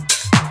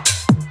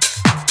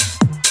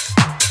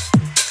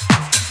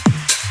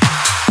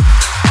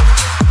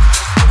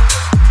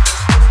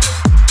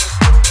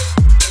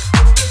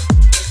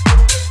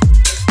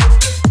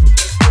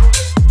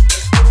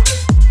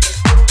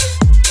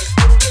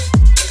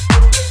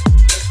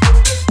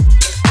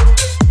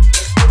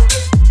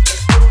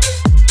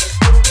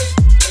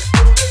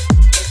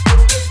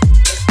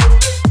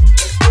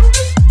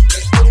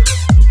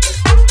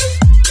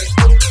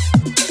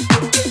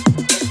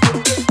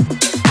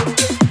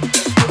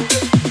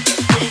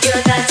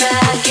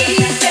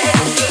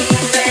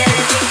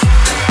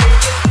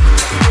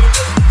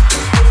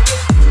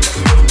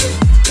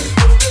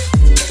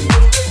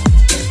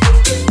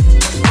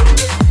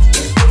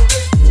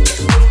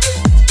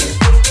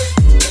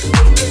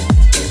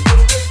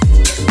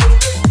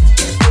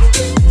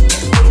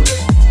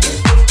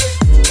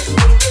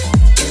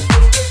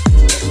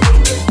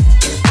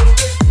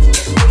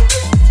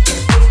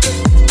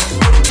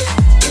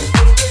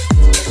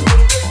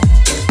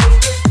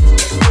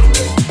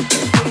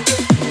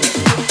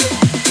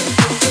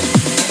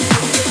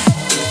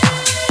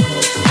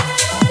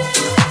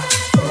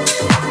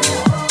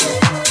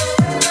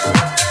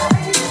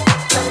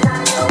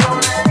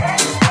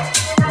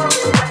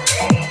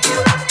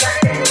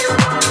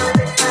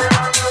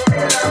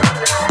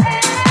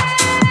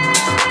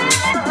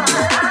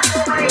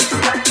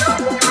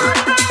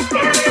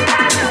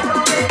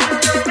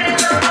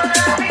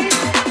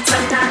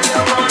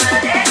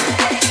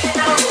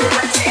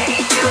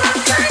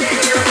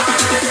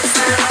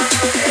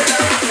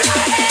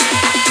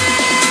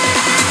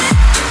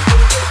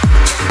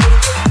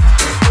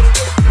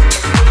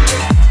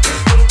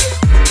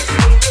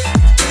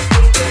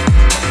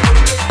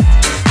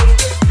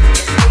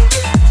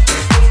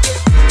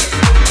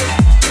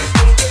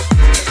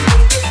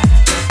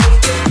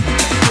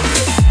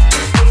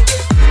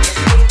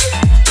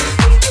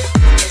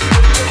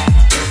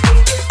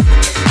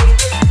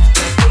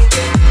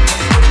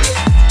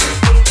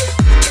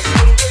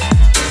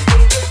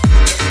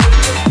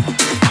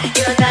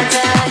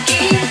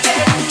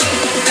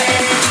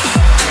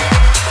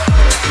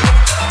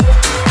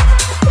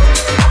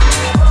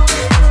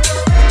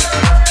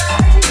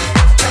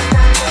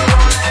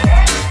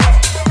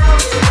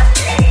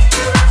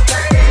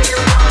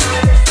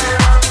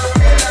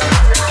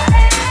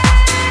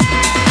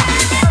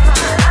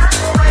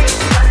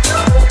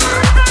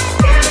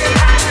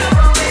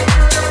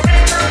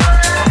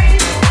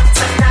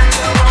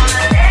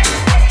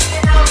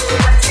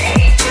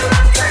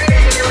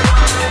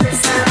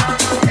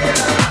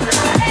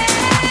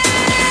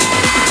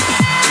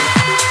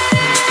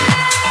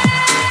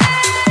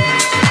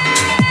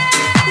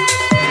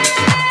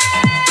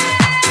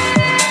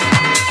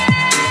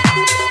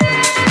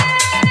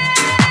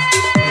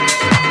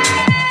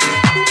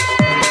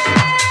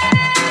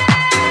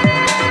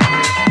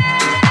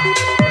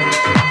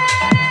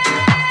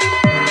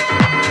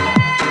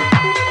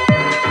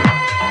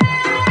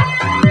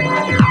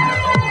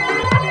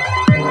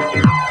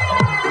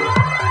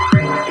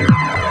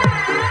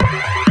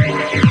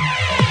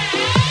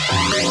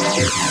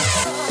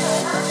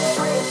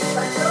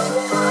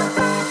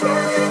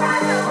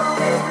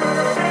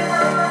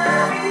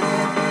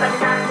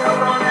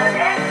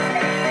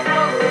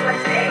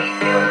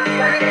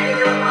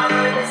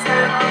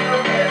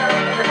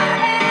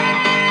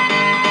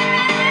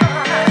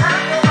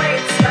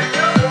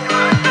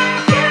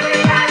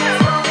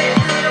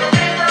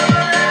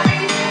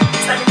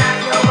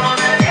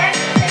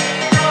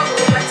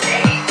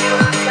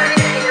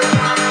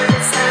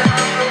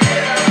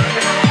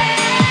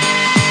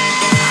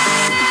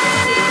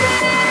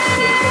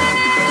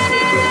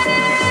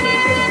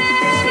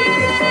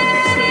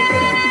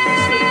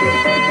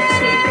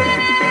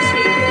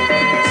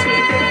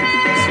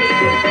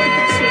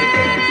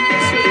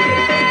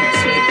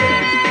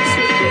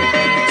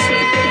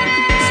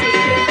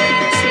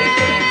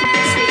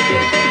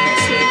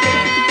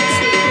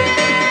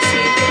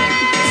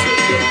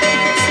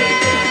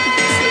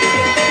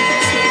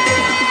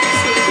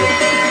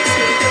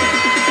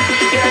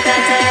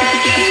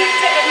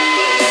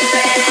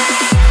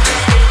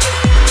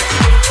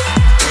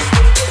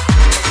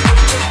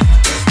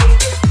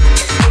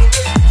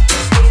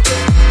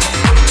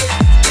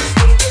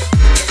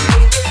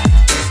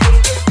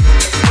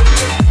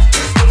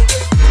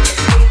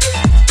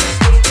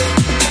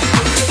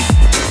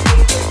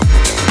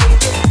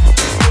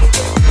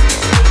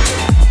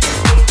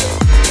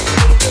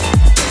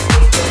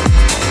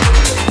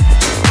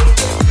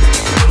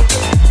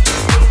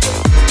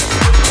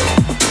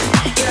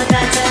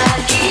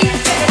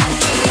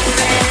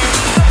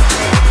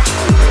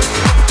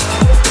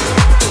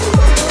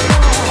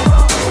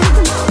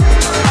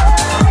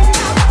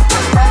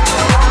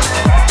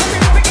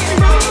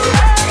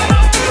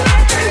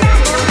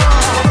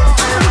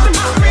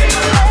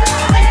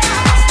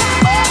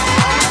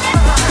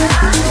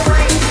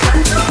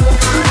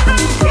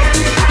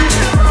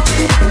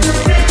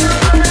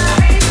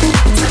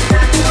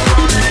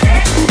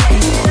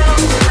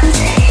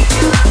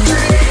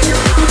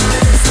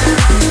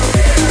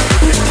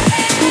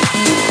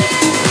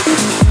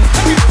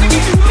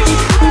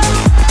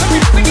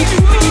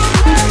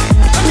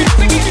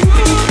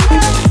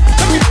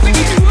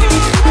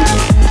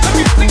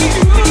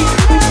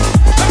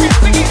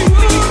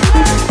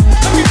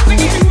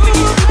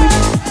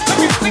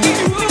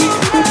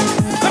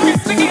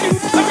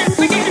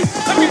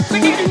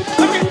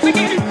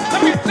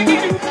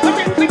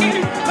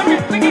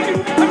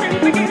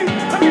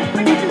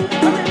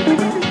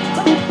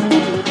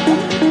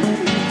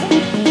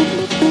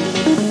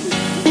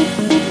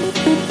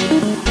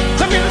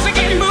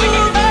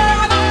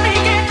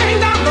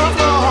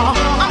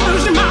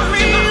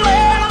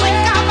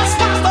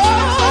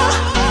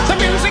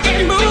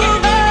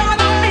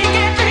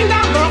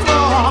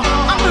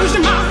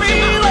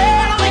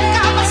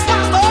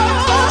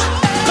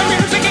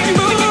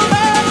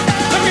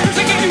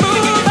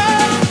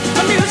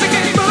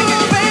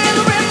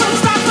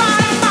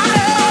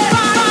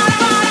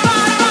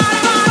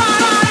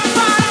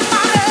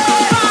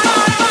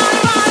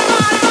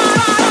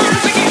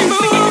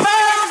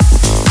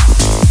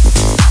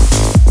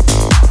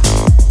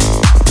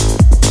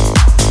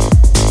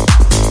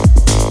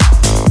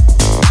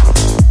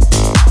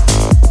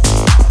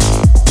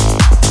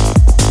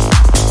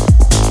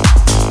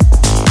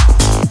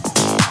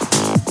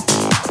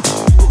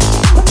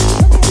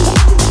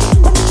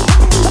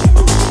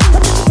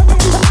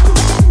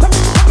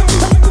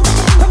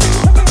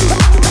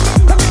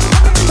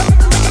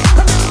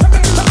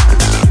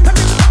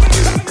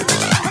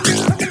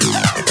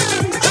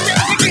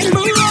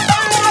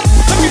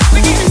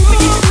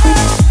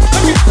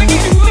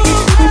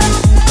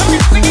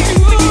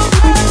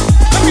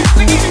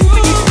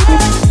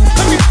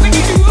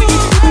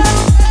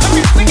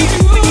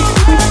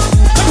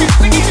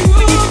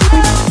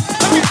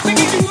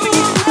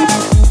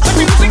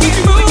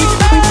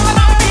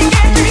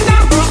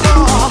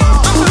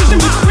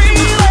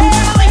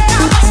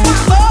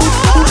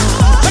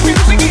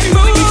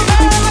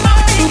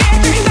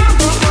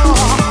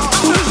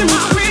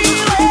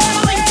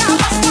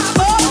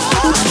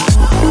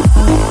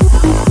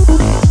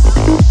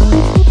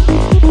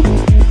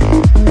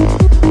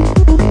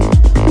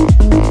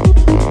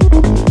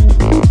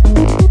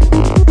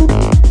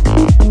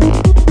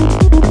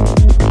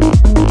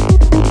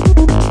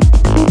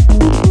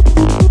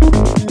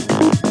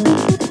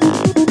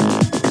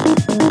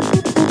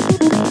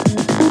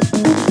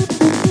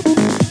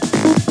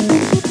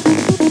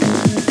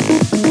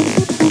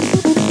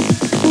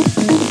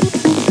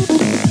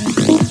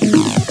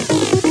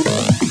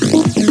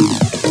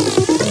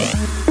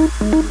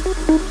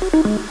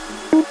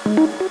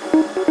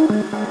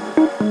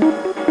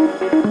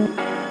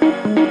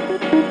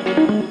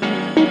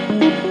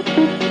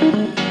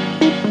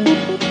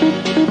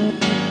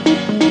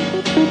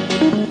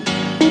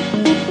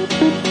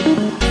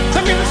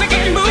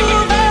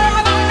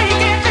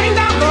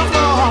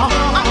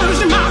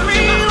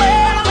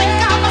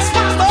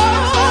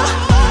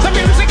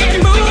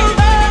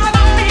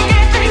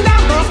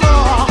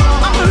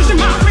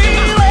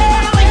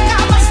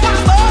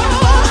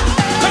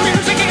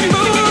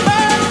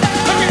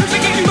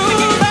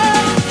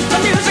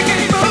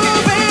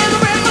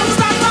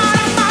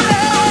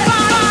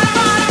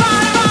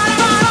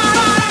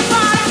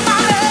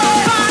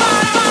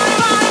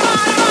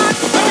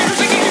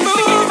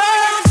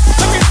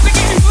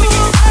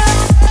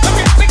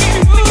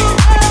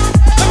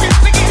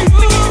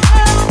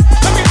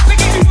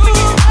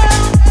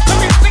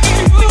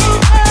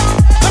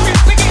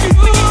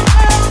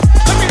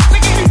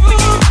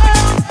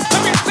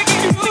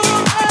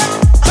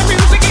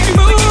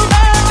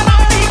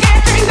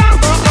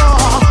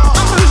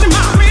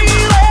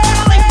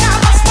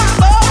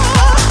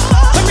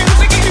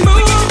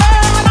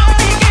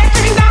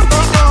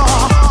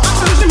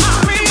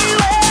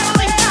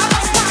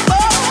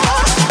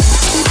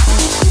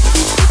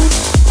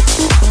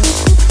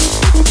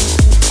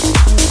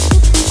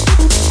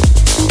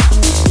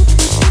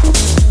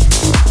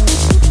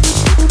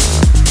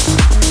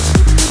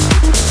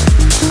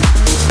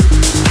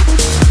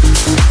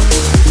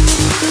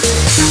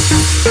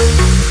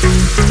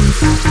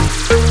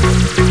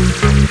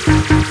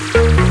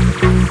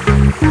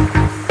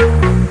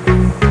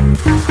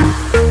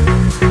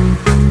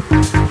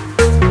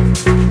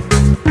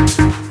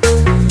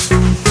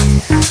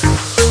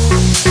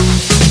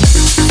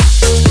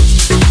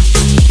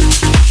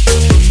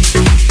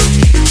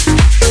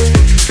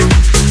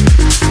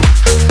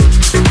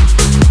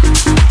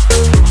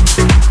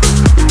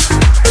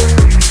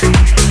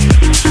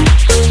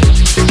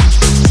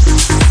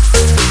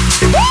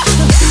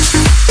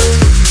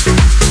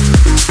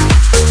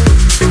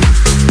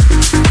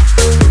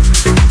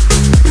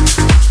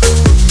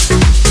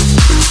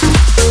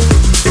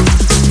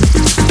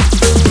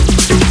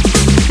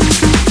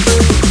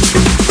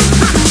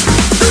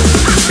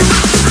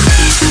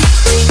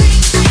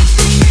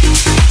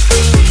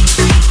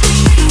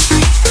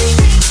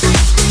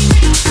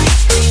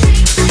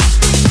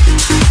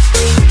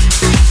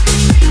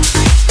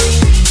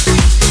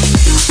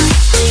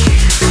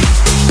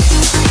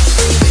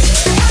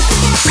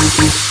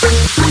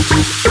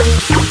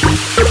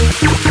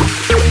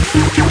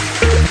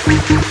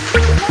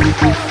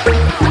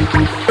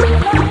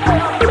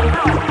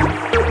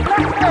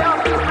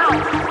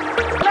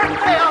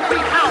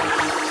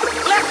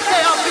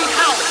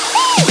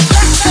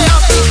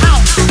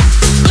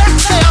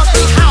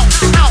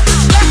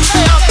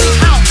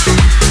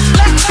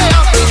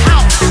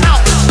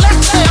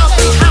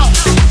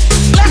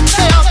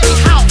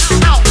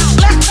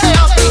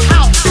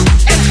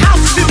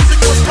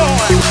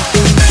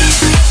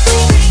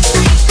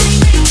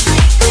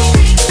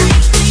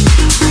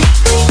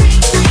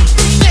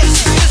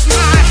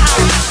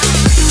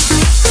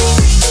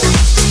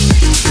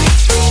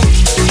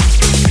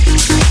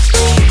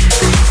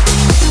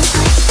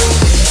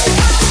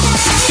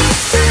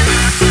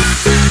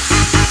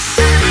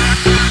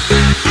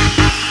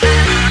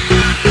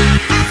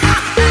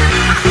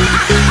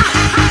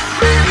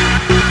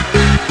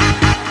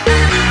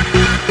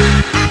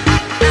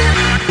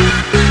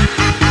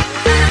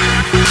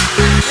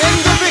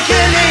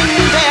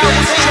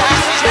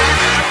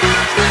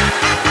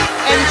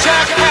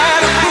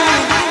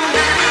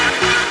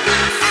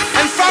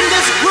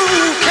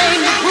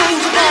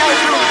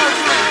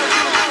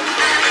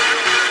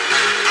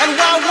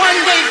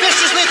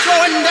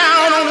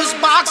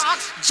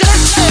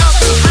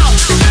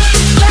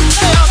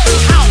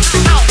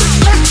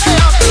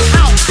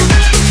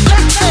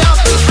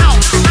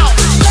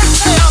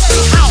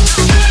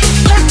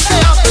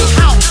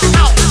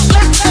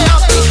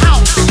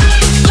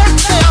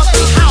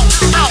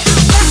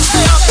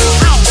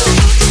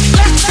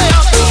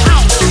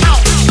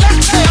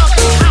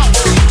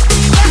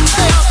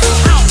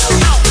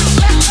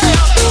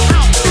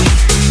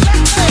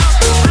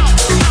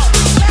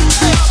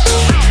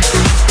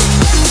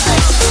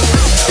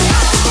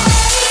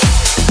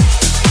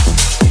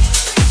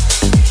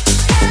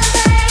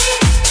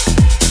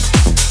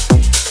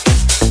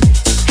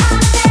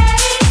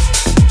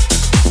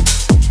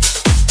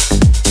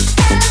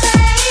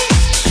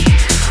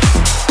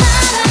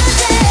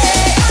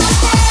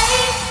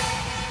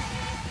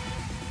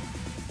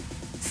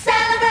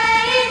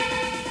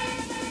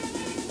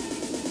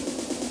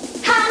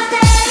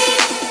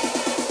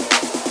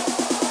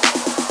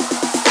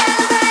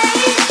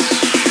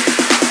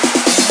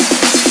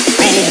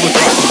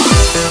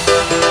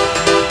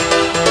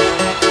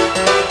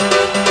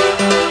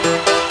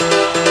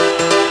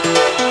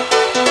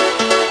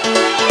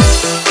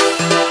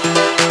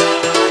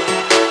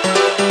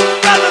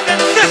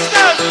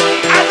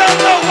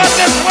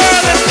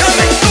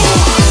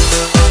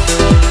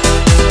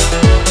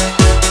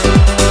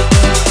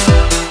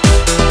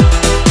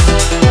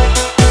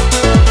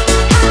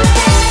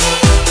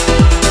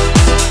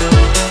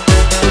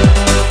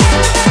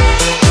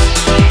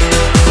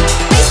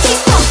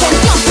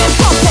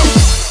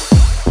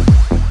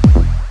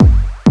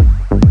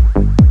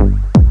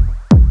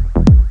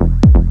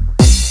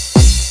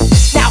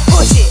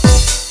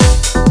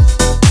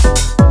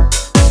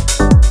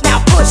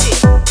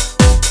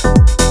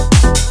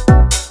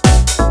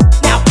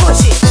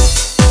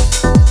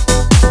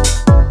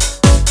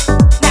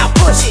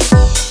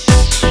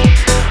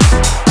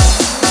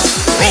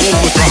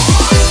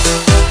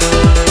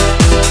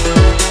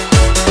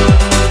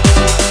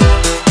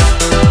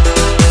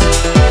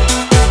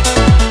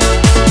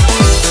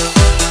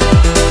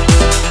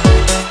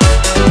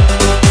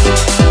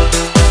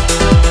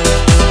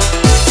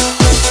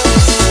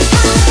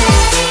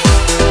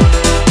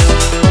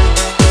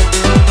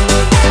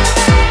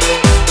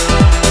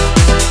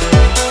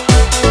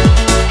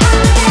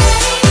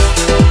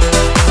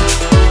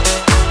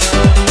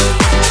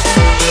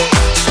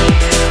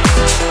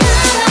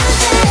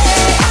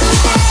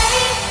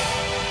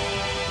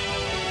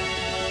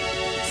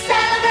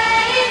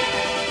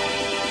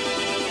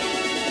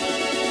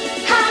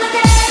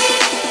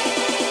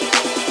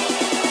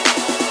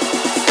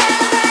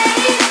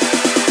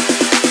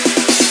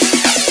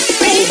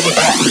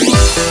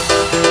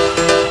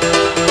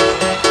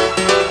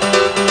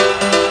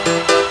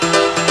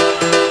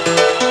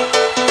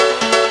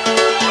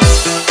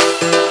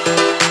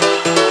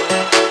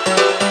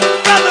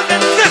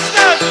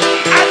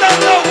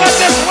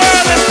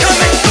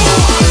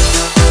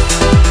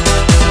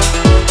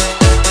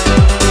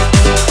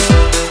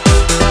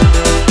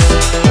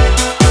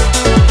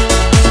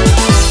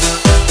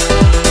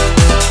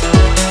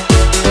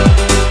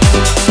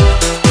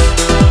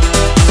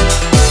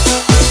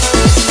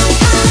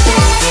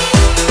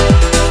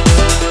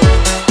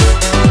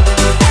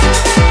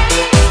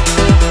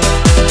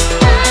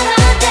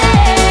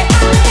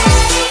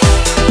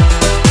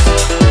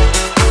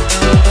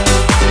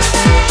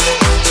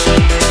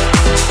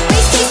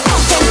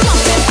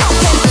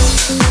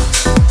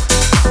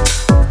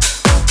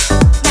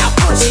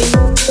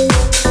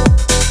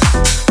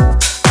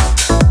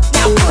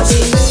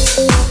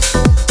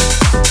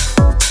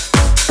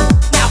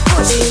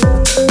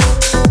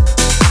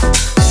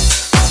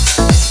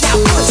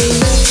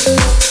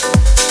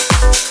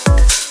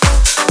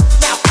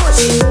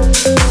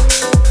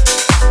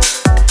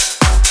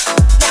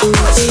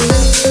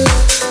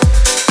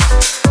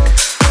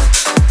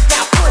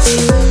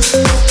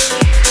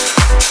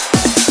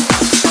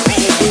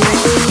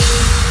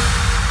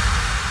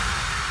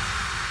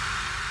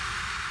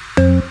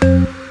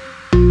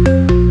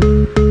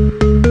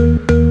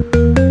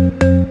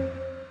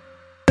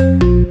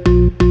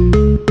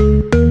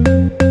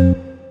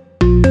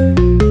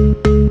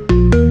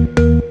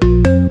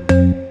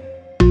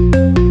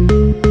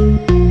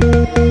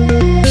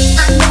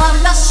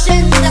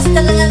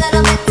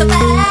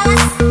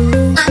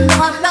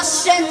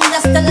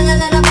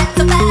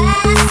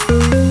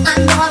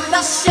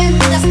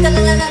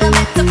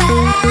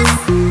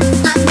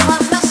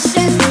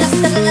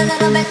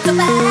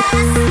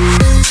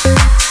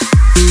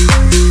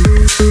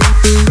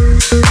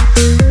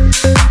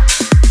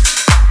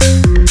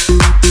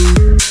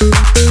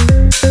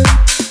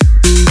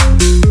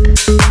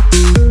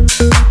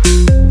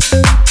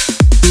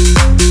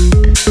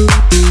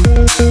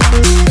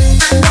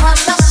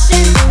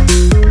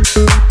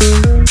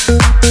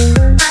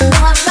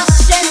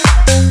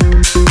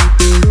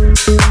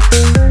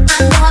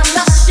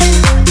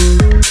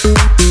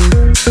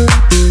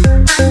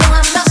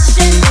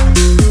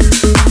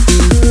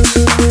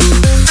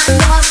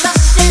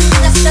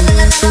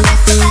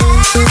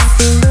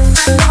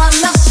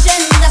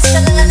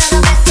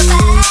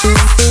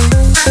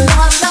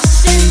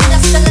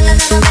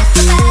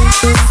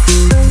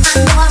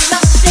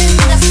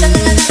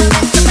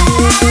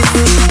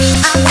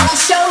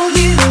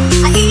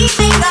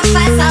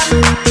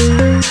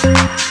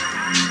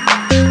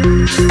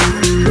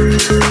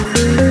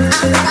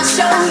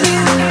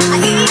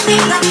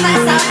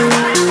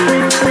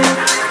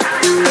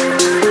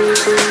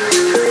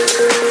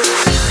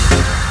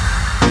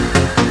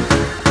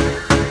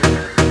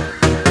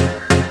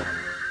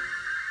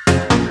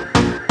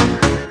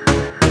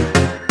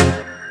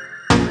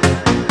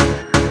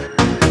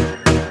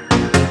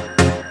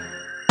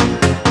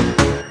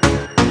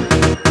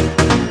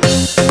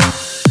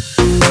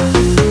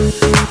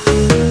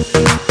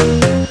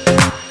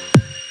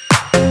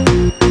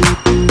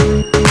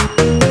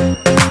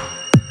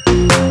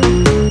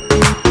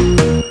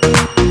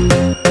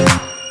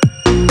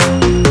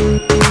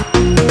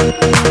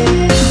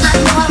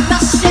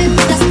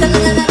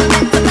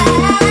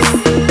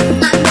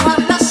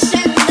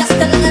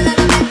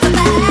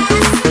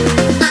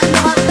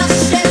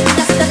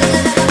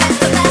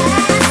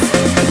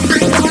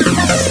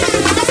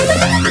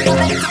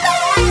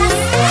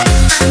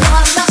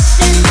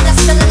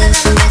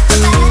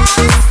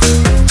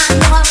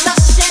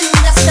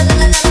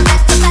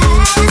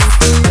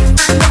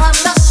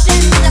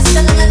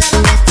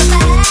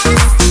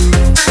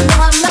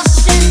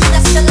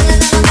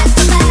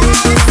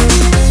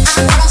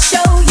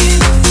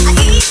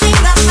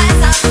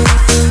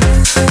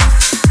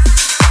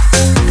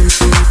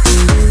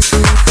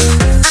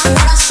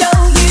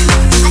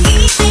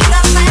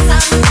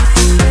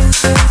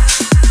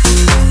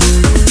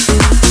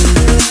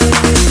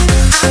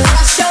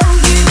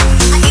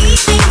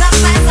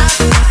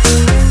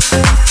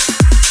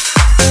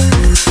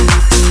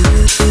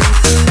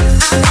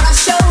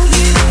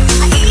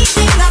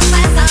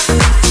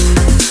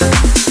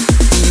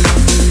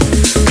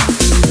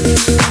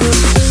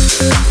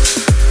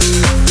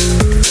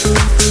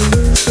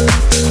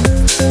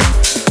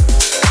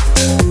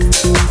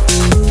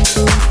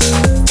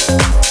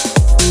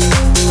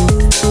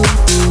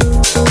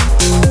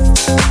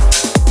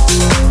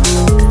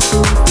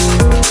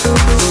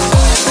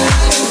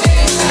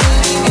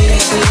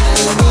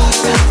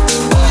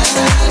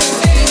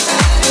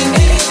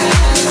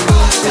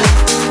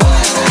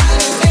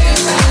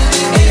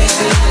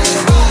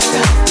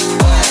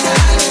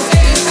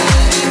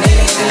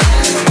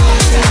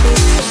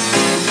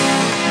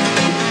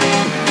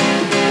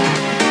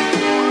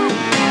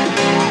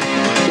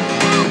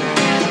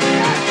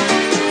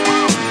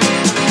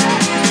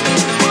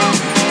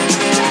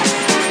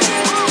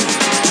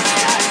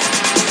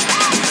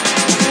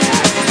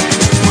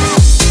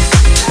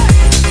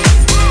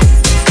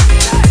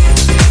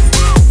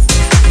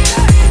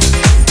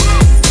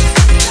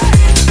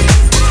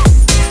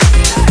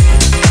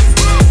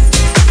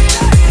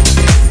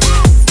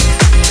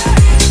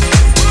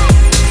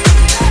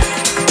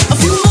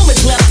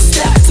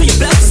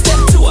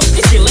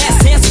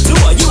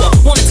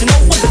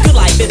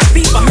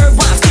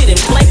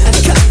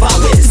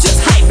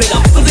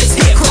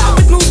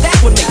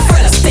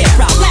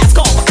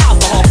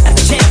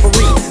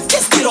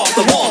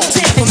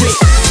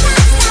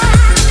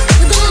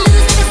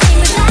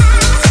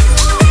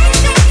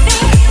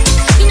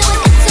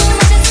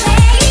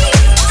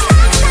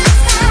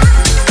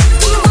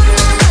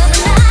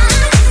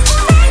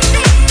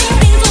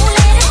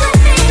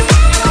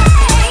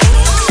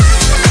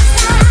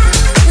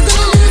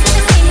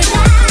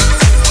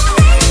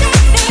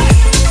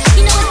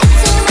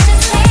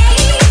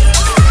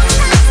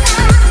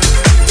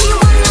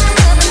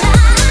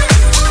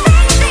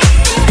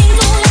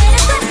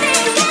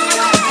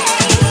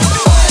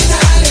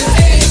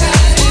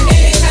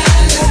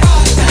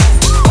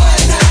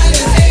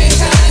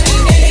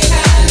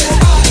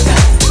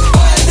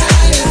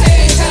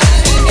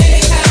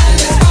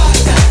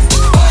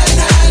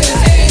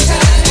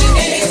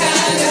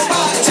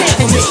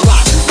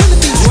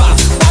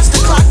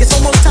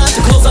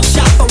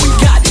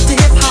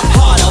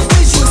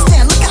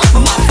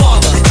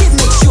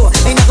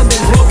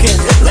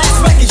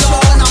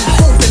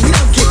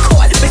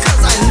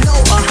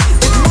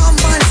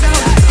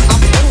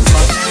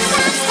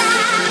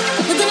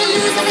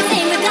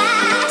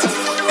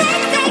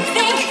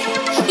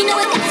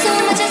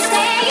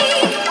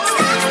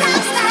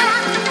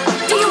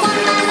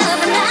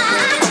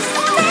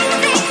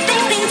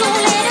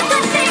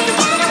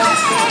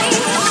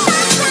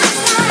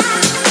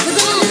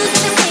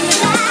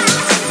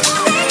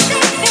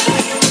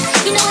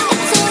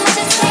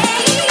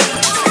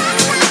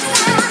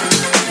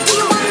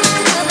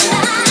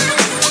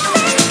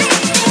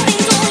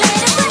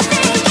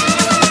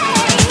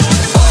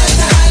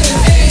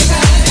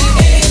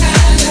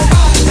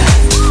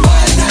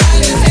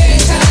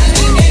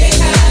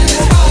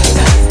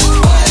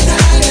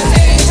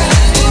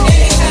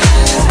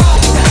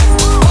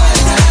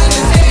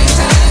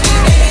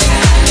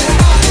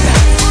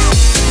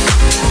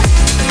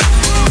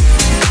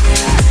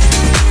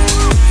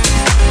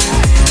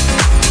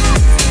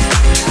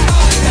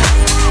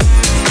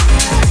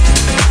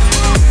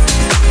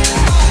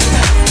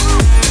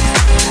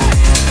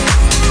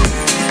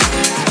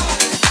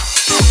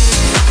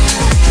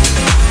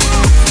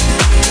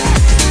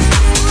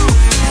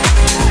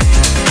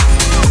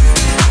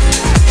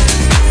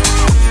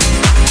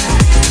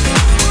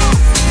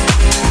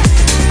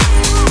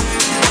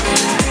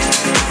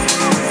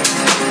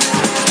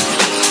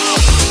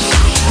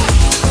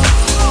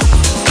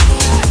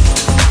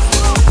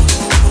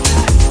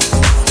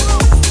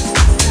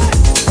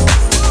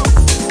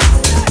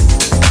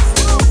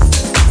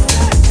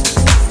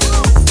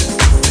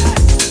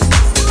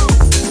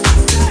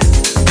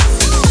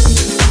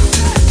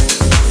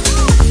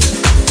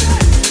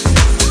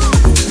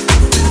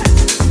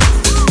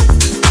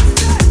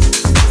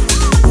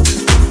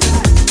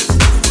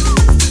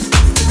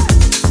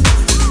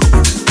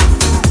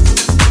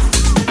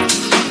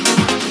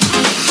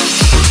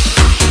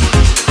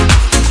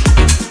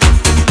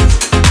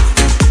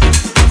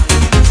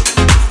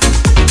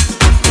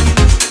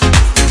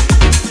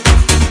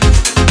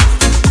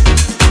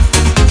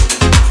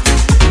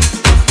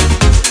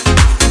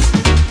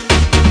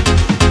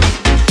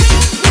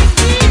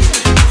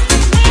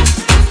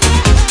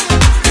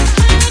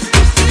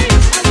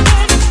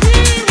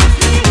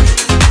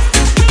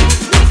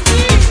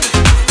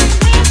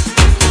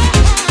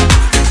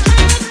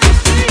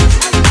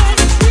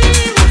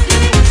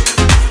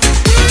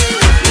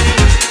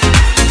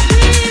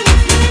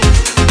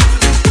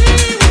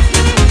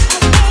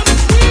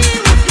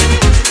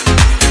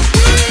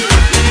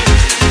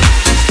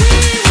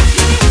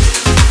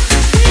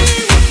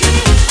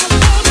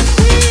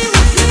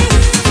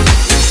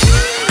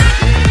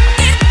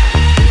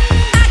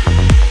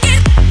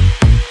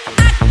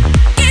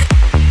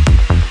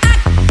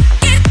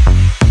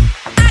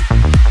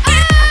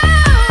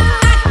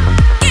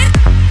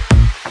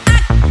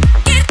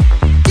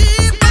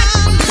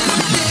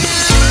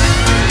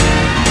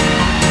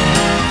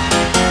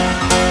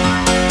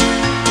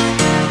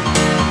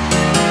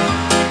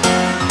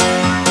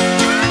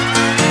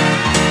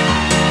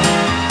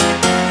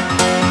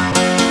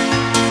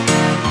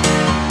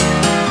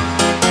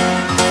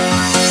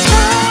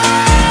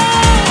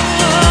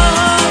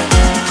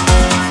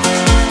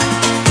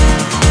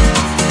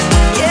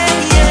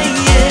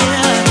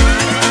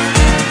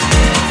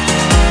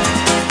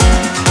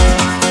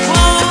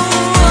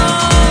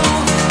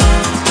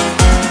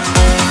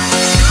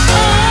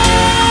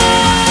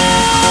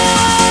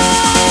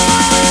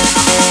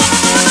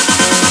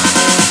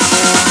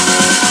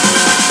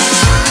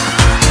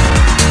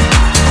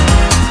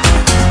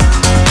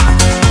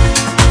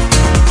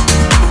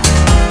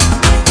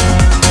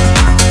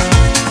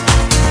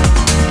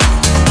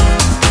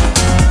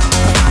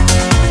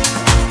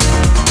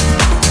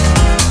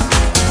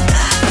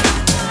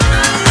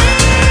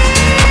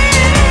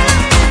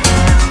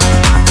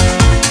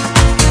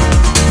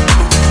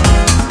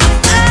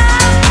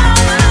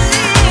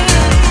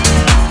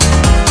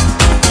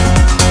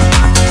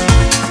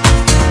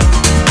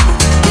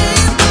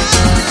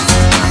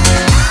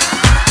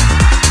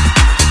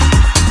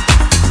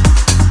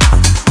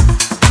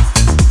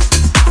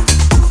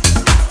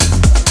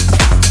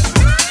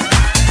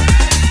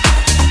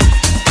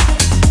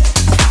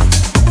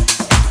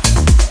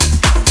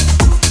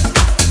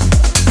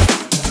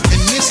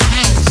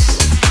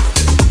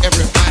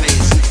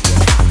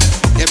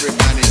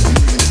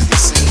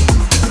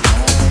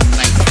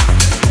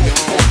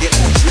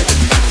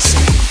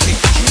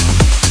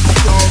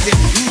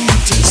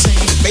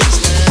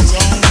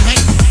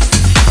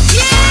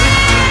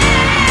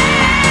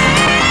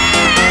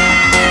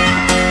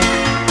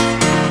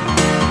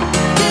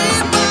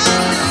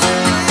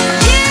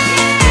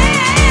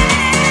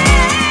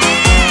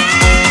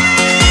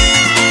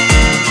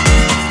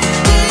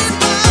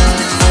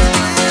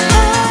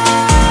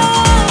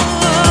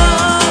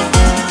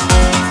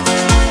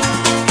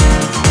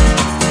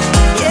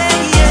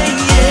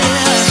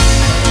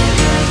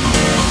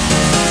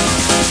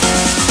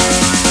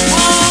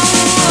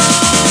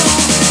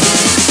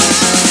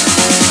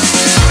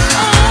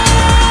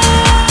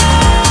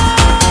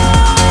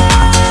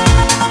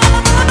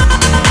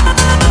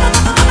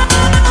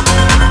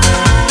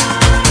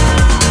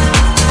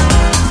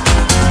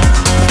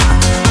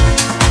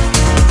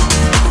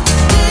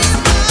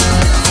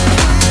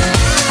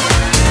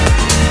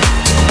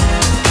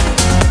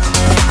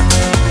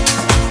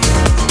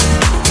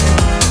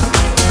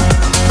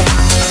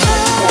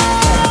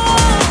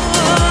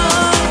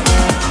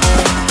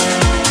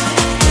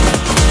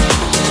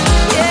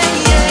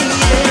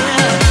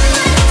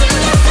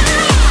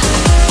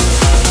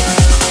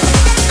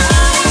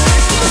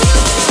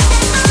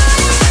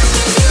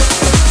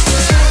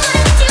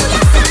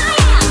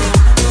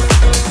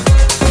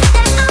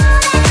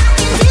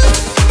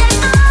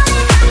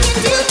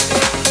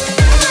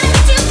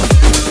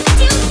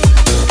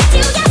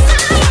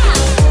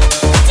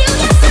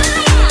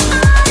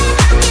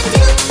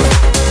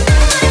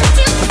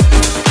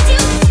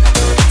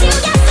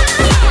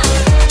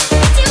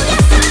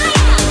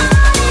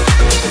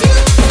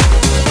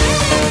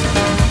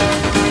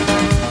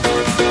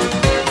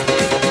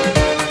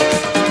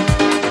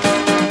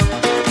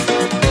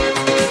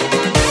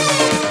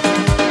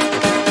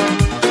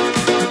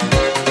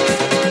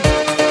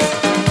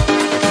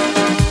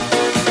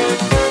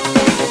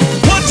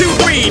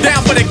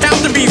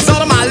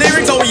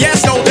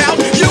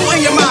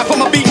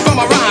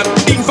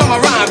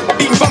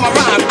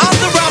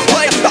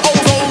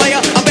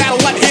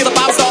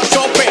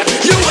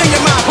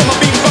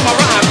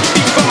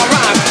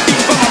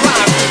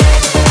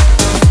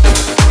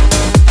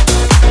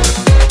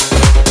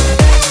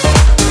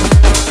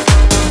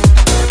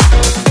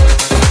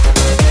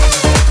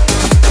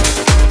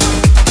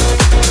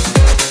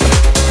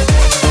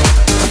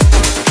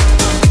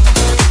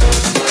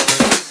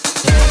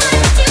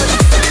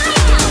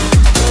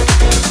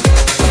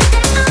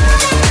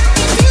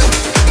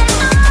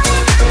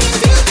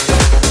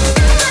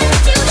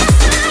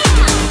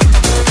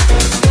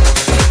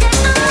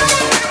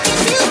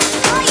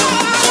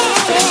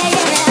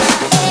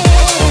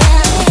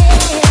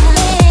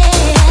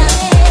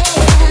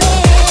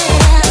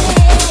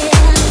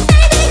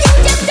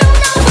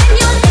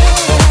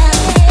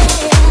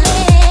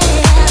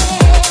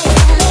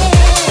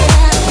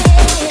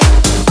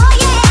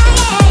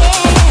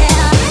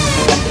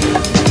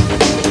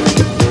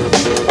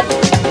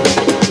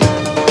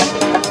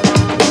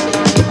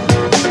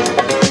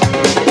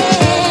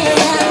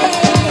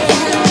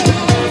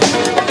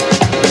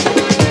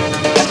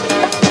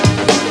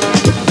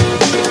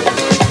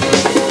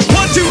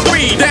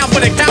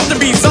it count the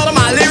beats, all of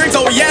my lyrics,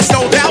 oh yes,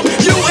 no doubt.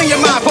 You in your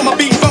mind from a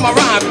beat, from a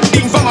rhyme,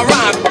 beating from a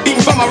rhyme,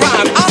 beating from a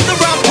rhyme. I'm the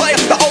rhyme player,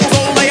 the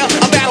ozone layer,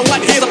 a battle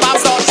what here's about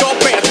start your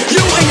prayer.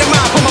 You in your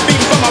mind from a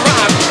beat, from a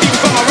rhyme, beating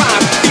from a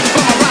rhyme, beating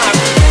from a rhyme.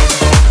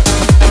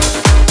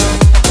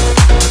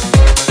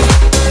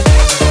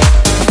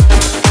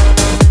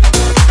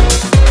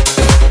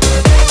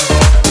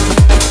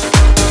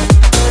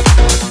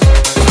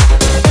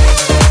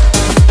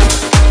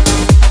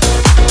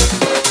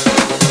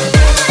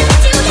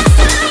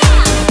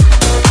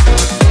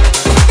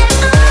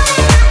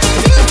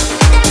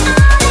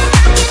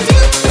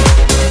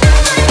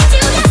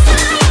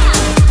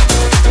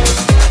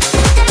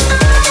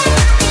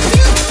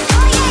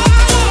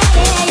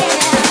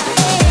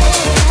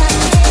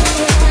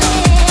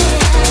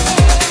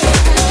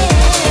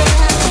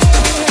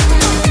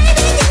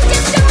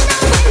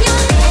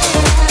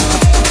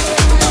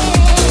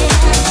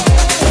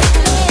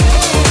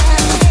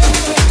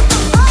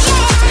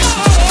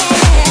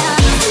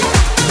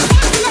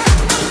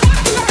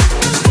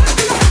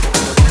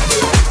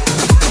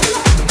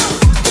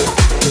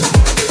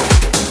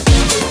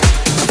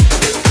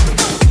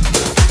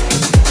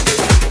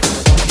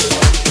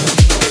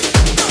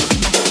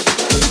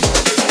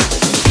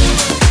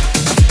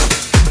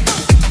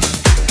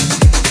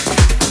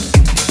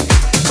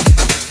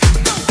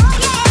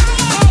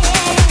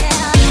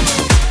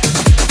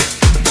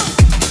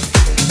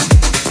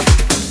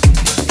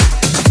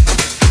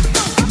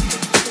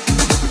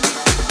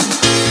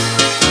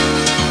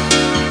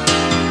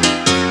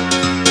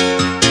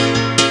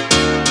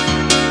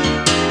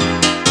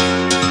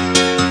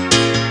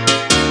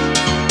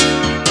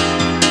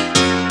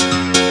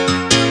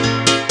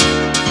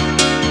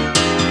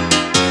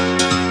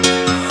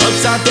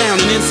 Upside down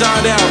and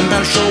inside out, I'm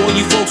about to show all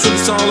you folks what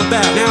it's all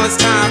about. Now it's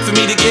time for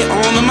me to get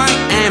on the mic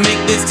and make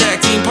this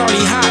tag team party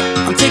hot.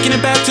 I'm taking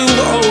it back to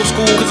the old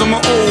school, cause I'm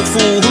an old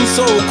fool who's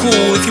so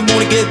cool. If you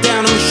wanna get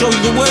down, I'll show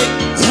you the way.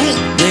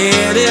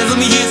 There it is, let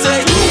me hear you say,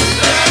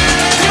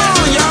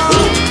 come on y'all,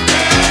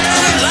 a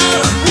little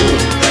louder.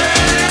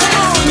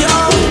 Come on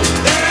y'all,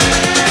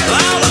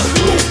 louder.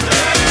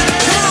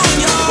 Come on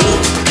y'all,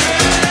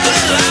 a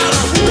little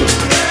louder.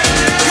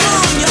 Come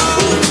on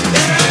y'all.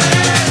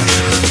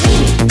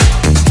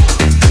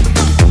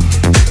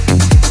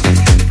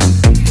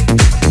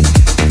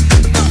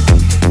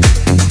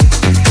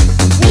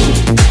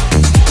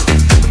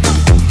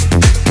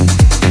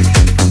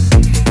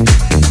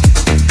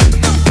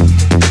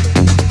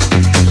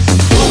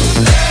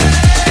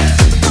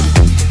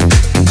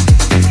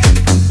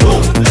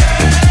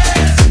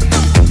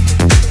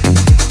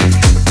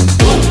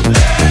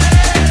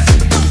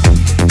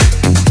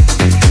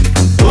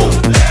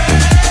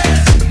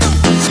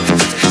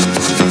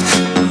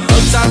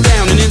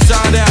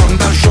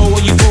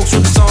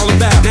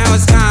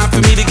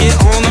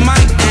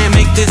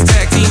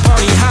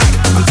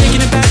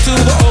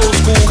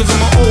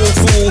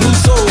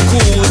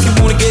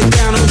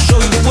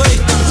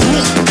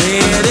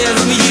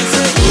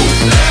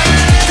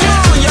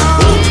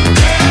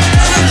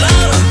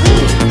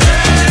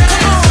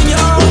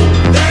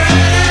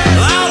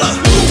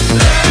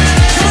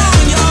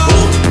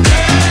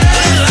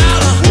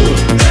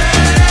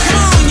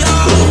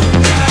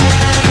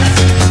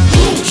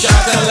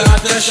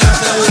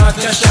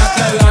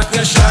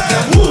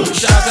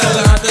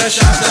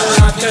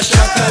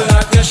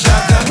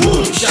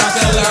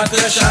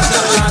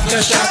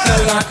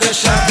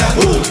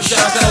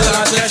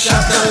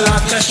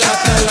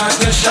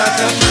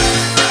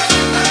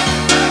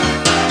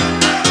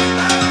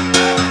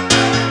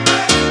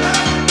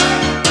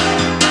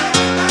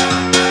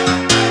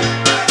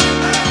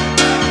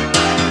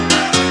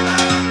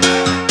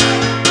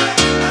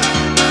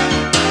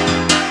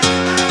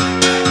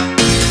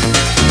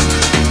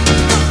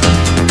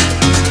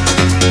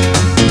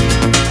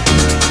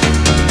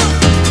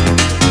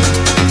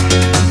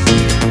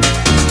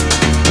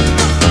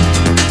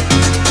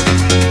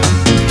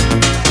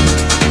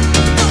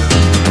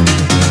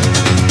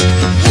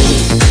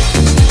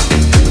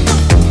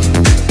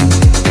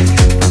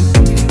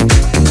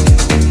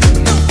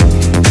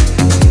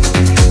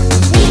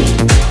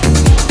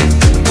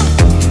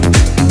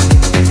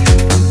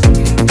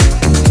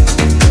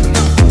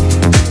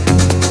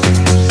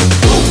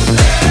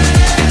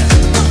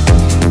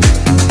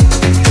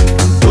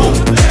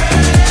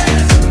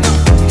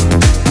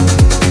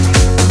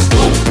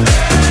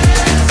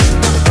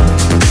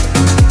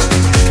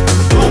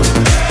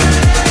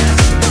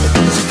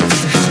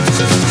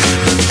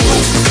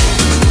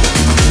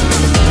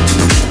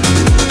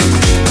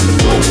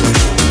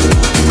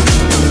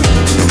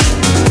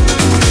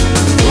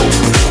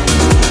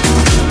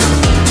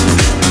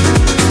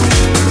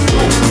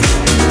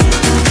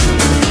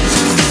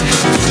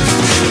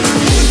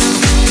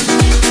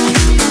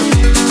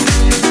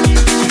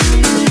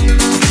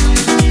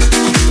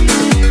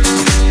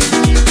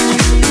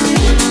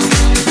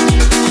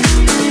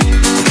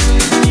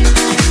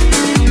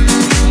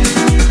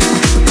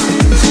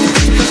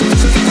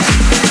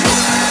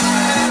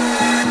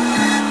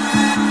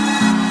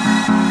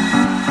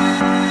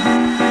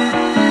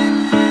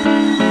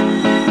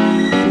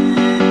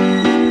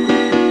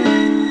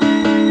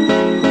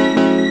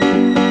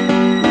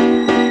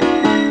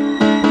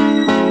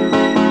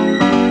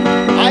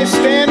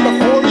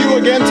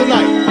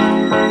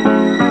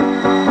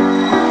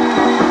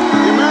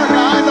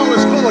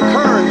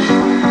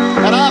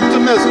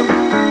 optimism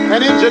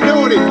and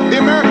ingenuity. The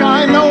America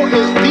I know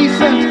is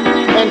decent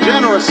and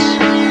generous.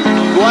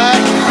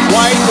 Black,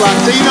 white,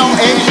 Latino,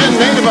 Asian,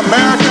 Native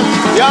American,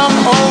 young,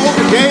 old,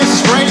 gay,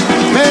 straight,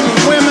 men,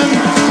 women,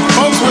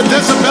 folks with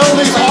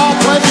disabilities, all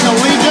pledging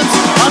allegiance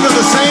under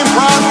the same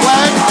proud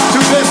flag to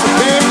this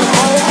big,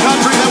 old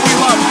country that we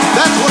love.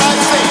 That's what I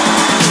see.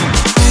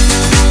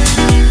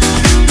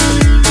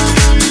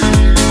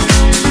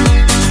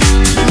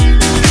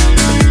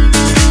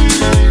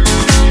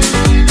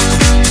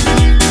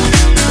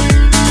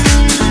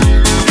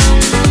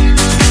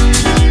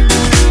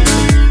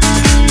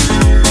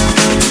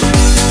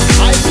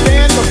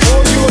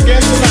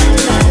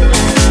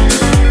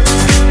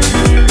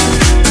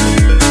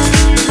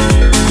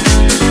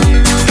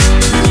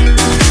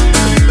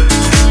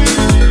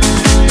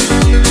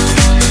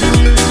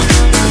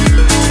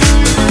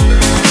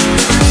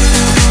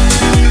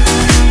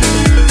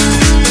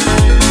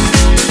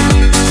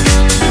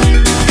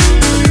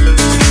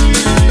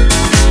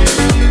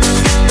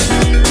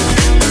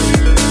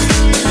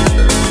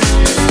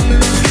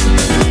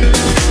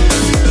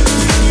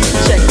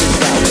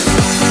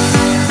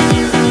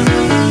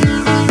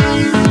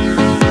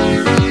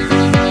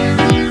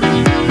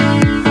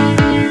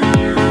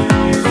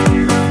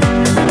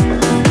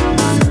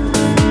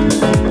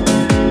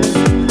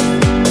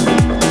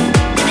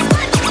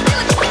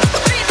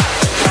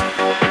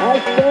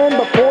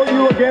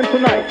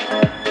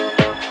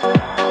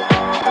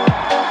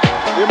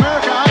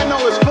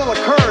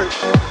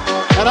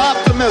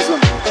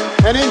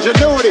 And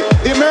ingenuity.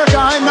 The America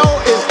I know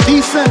is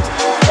decent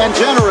and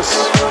generous.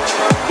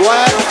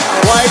 Black,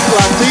 white,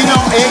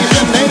 Latino,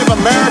 Asian, Native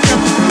American,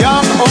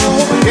 young,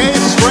 old, gay,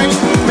 straight,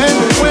 men,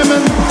 women,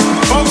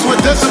 folks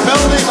with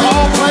disabilities,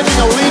 all pledging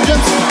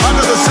allegiance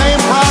under the same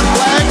proud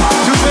flag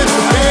to this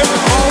big,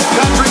 old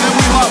country that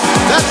we love.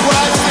 That's what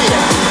I see.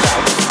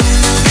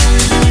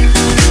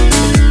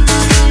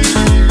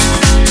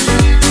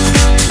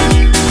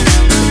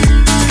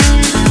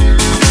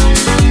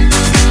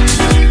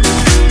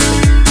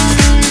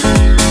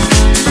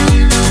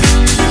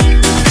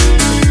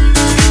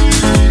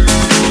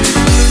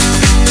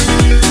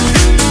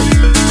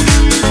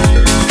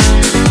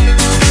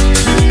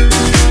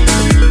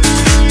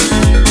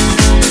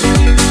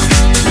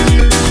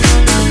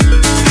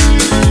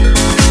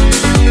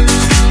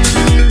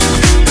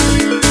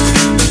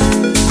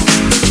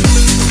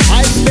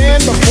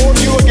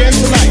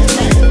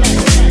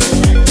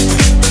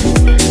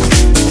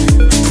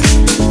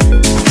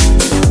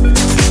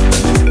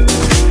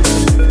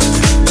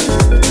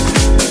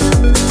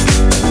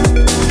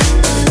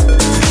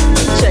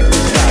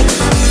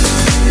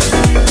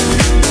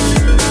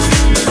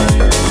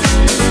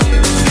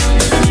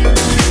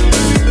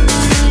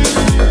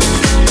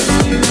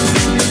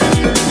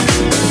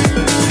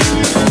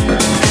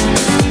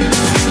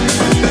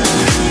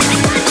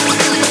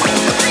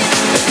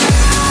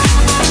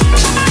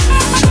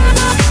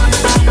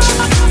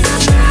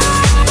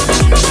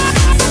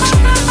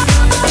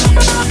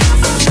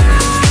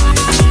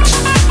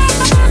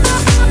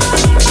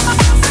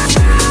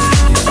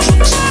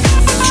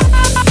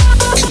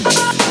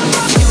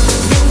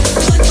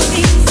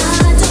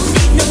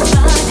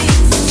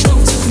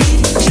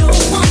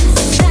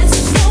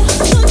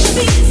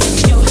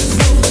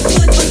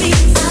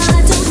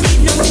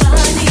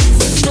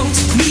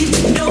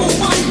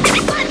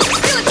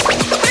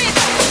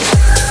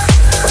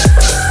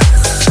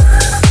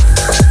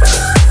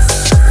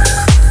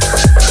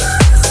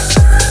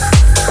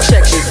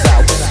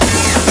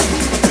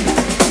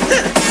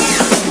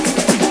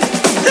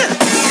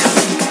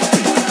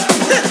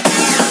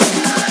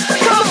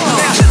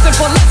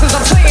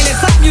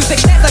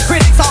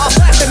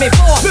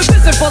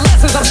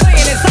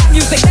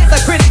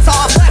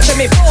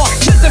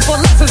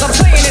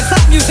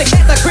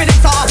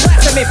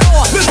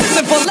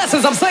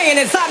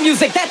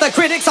 Music that the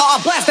critics are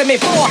blasting me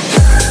for.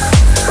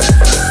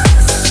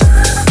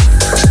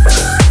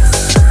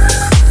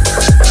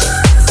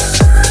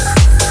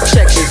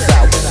 Check this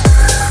out.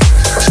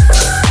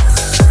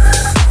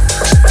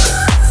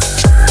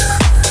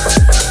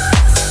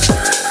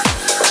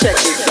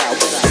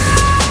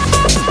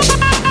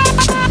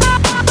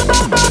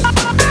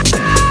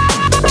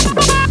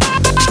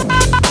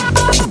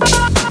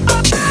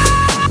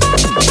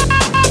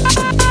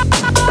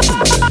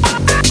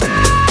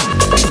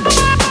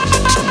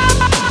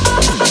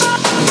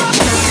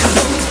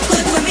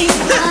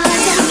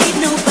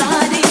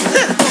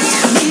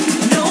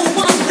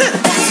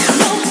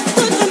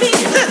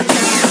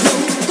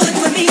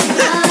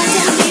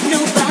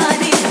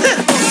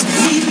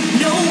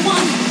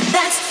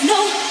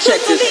 Check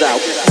this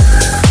out. Check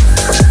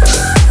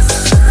this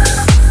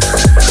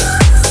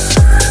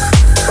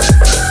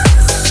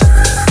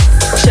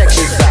out. Check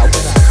this out.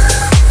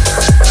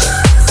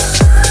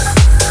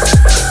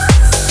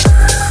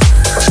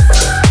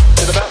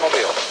 To the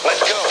Batmobile.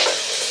 Let's go.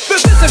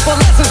 Listen for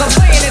lessons I'm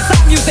playing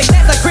inside music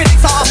that the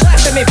critics are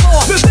blasting me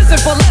for. Listen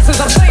for lessons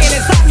I'm playing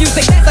inside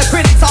music that the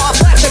critics are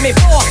blasting me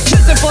for.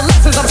 Listen for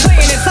lessons I'm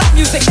playing inside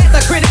music that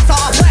the critics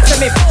are blasting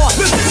me for.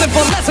 listen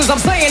for lessons I'm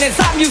saying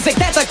inside music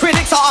that the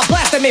critics are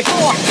blasting me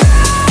for.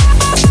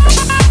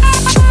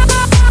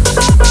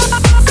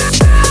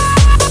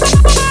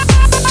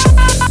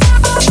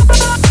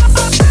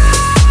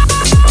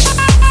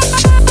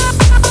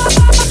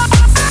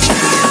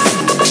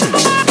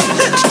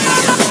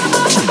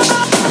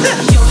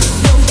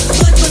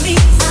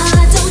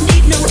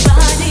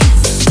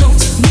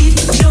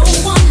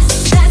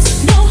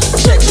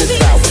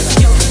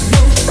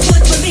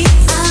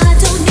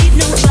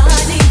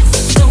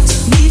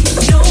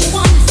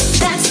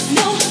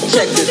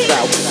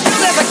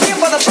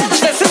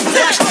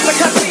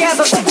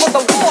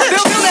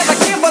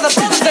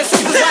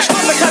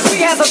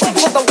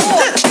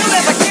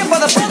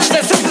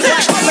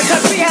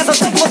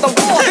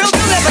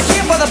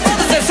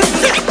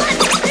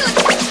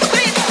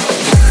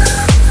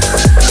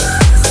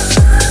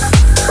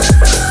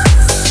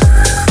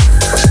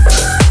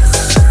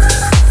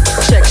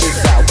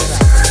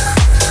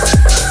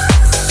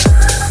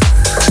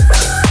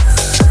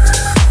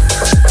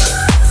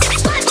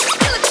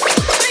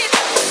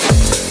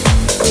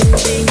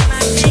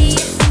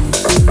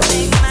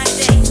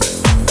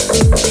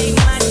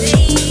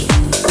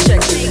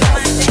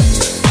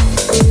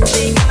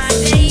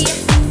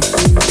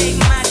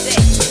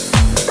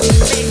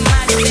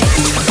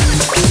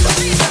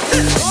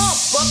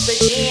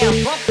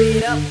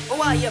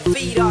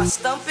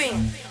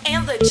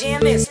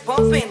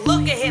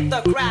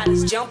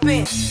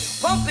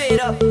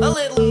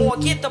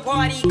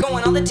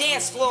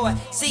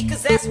 See,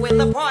 cause that's where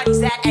the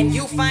party's at, and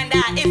you find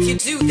out if you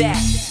do that.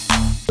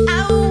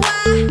 Oh,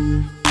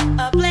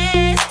 a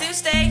place to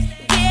stay.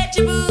 Get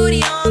your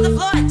booty on the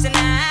floor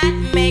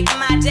tonight. Make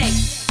my day.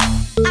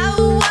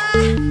 Oh,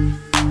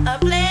 a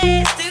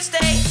place to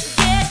stay.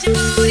 Get your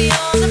booty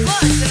on the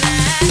floor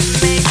tonight.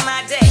 Make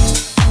my day.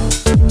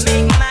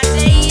 Make my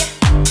day.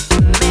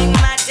 Make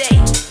my day.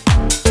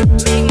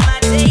 Make my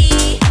day.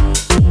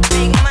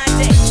 Make my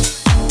day.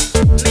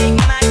 Make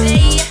my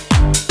day.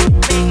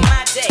 Make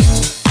my day.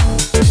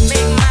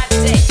 Make my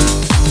day.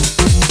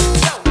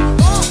 Yo,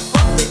 pump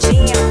up the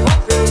jam,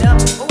 pump it up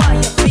while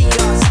your feet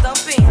are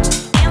stumping,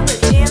 and the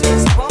jam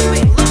is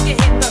bumping. Look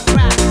ahead, the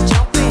crowd is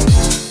jumping.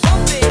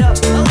 Pump it up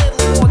a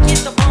little more, get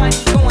the party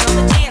going on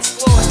the dance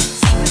floor.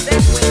 See, cause that's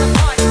where the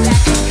party's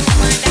at, and you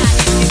find out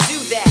if you do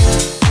that.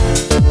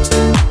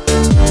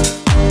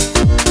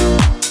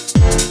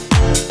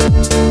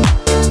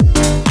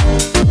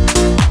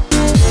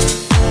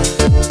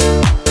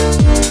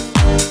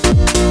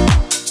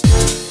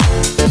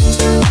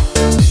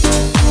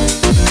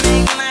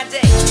 Make my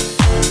day.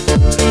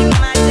 Make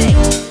my day. Make my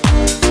day. Make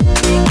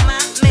my day.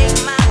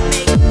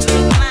 Make my day.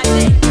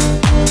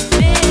 Make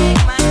my day.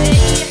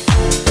 Make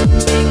my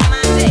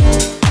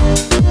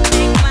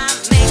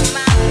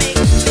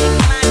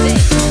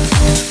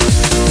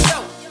day. Yo,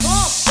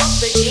 pump up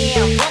the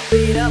jam, pump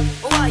it up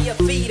while your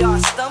feet are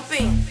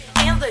stumping,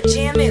 and the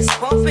jam is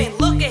bumping.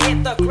 Look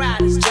ahead, the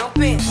crowd is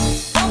jumping.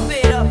 Pump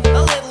it up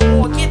a little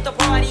more, get the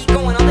party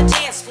going on the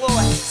dance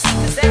floor. See,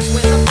 cause that's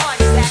where the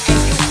party's at, and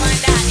you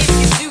find out if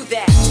you do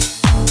that.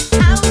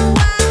 Oh,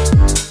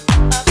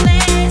 a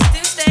place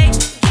to stay.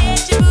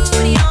 Get your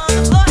booty on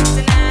the floor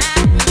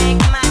tonight.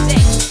 Make my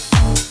day.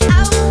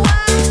 Oh,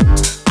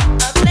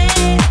 a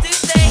place to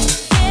stay.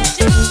 Get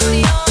your booty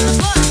on the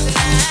floor tonight.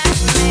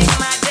 Make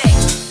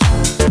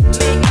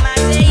my day. Make my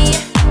day.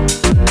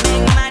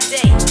 Make my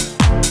day.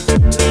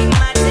 Make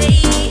my day. Make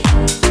my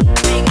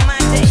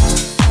day. Make my day.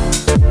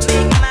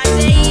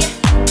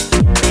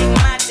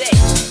 Make my day.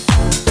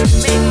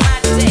 Make my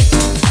day.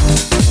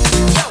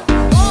 Yo,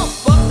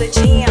 pump up the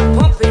jam,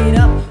 pump it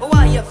up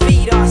while your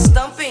feet are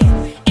stumping,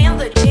 and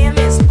the jam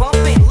is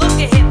bumping. Look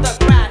ahead, the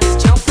crowd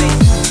is jumping.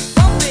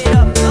 Pump it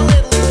up a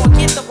little more,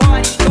 get the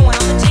party going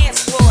on the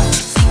dance floor.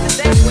 See,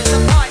 cause that's where the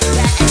party's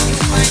at, and you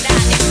find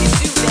out if you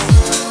do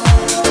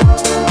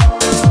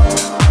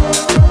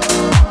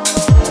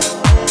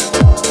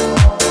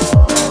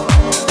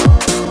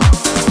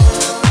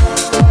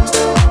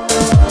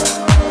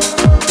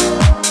that.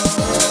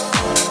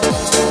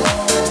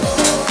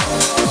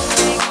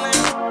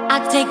 I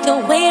take the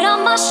weight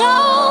on my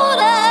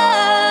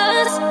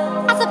shoulders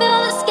as I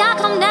feel the sky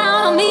come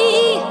down on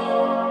me,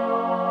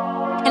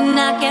 and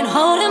I can't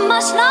hold it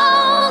much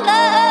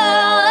longer.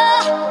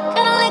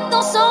 Gotta let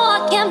go so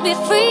I can be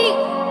free.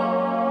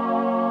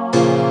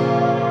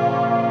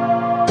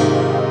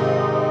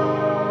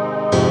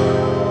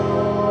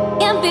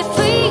 Can be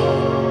free.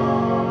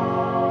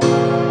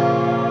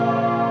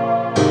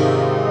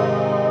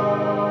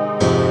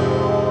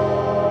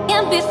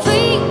 Can be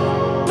free.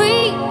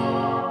 Free.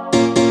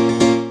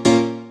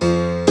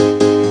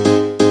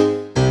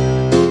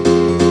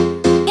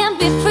 Can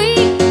be free.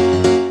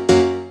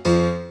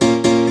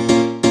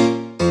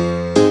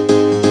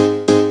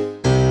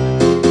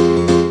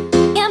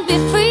 Can be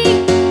free.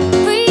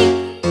 Free.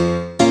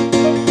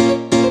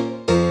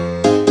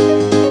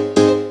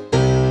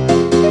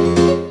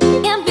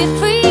 Can be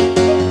free.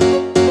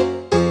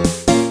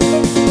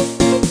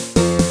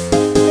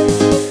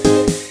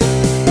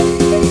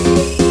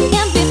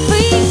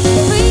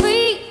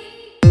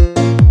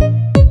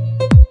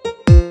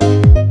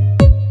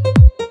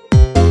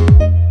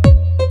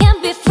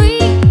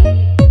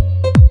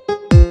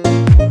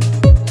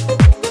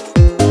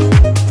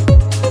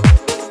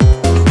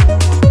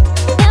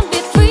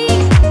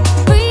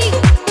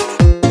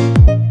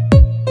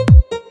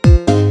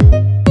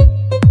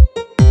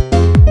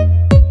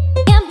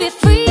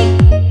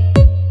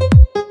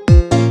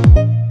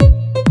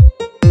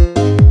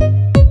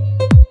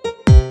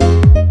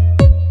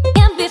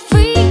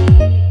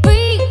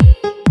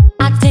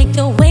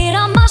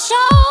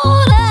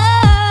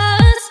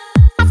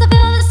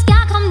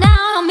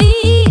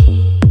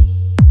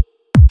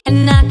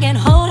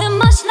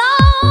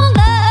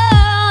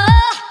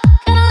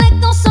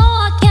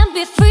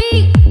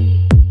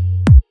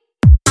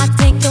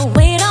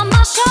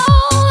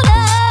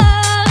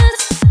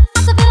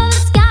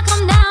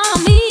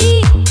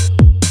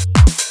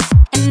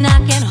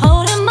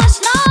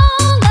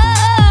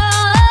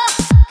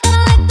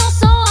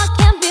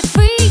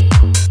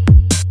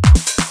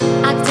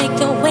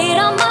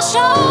 on my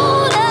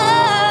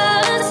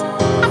shoulders.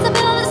 I can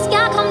feel the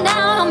sky come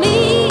down on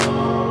me,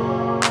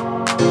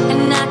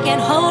 and I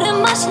can't hold it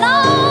much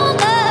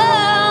longer.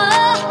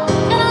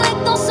 Gonna let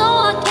go so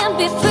I can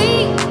be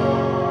free.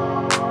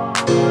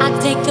 I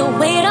take the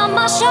weight on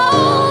my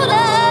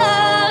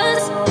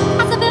shoulders.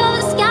 I can feel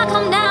the sky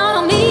come down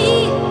on me,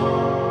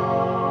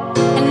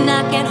 and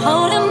I can't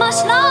hold it much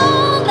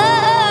longer.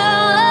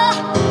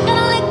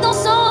 Gonna let go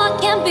so I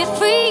can be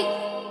free.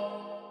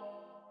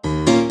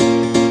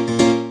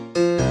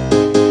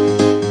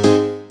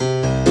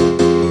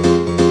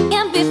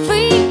 Can be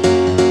free.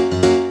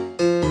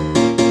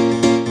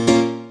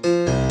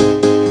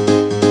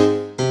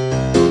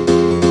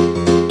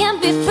 Can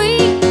be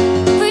free,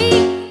 free.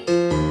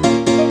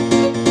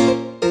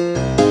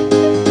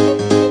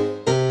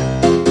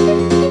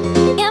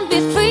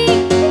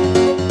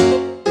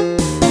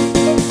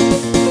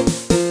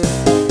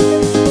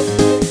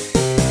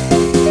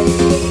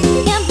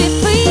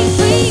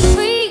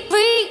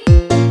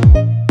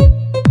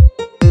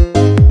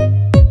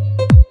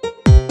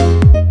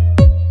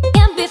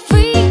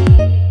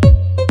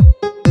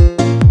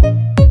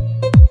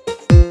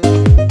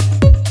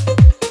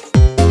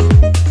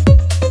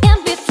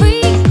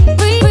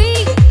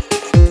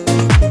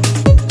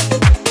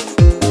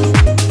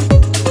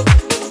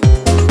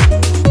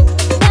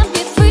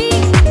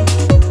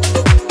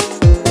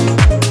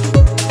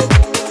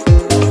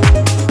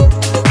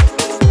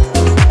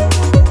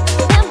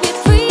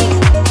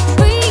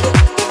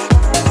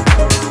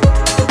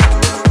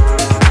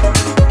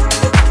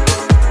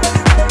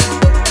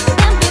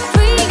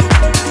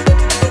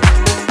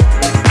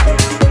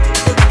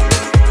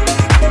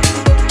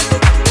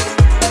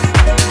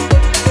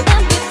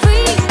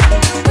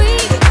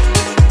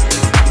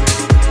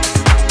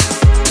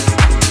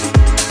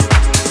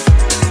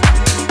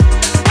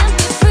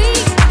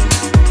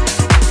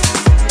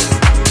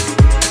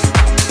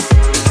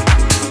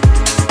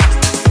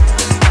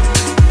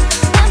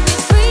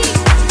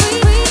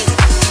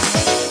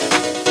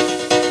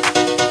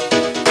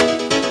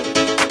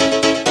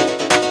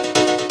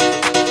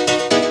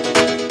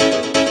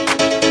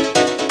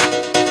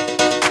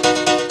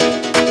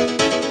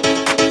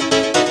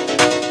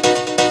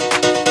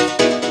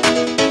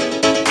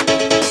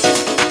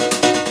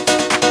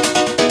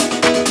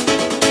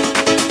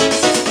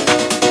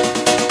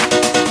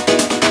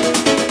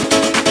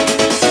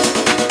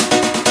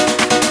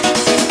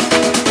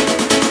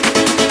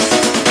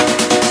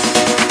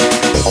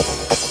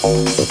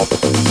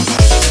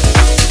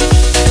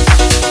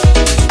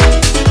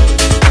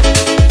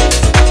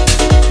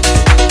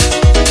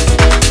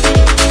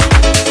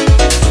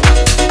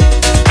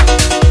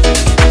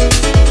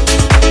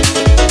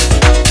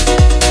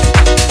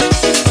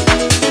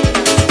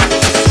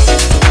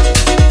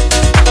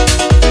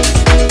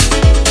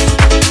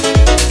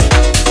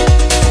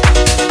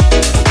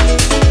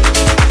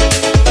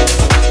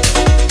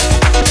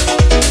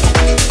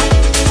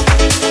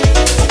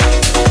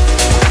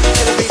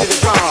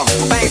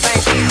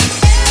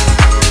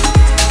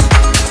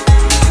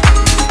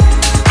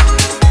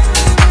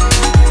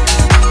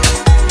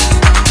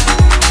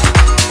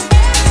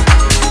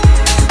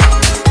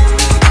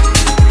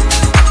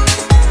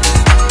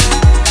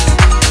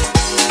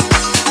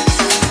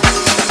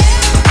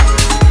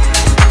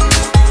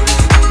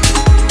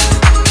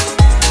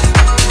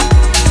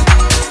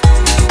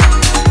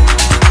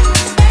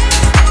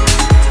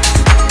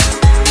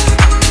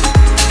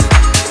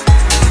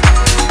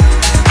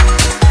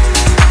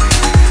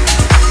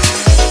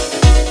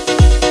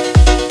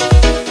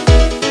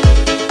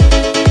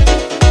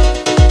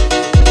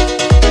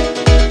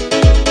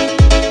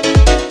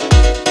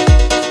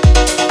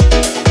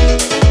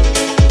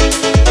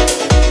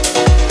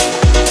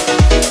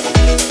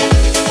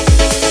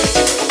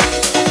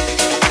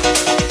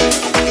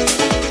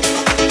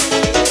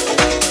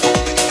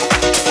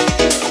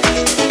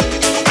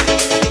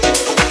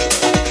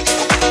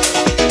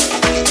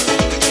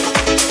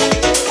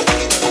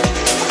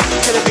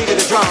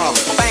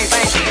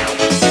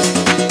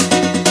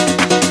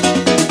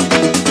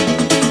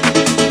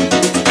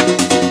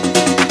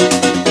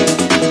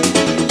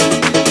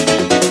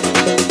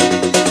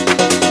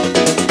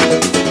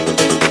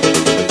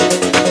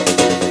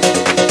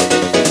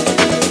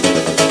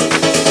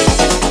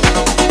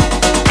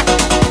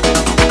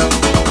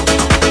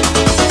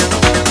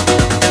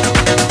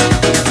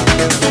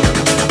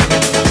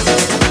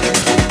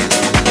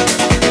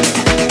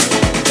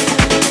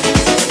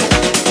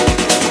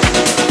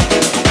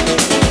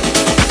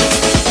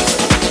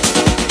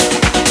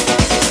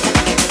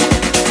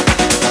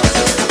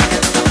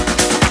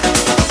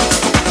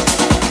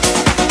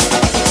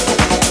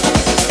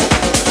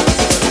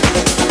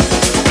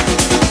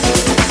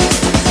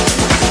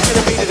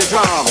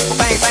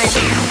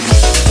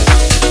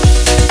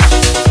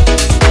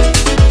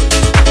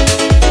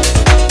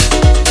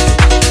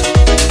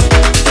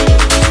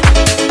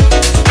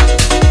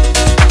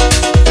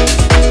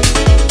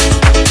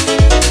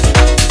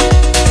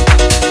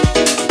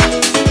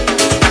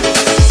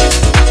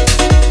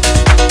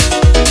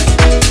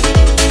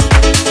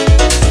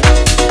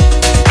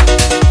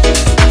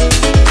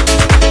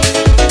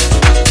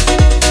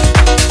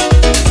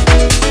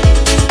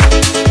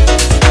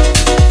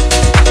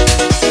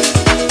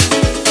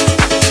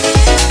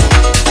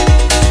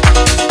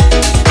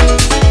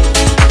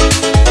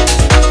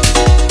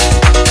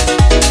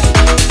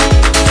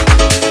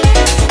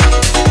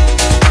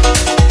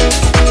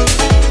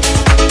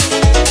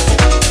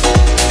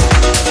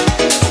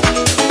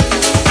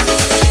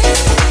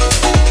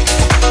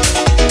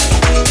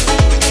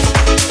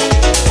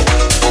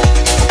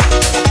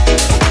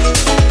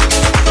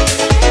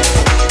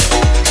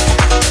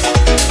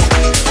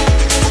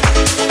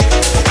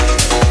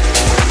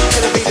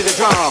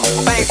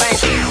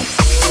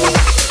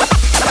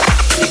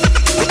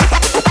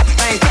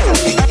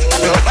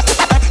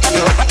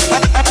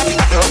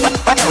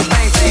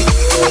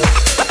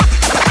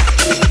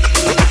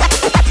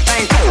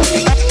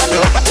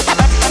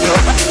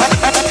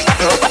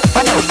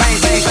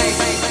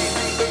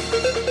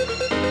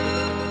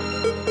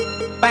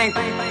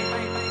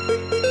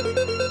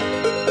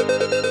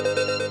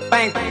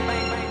 bang, bang, bang,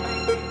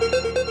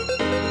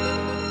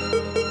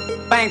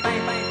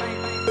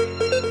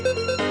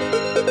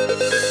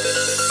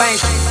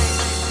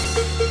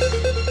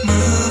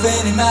 move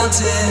any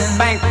mountain,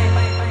 bang,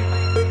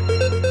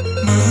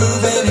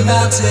 move any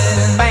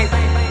mountain, bang,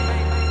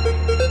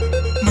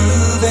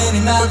 move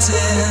any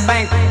mountain,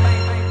 bang,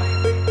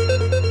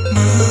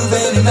 move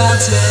any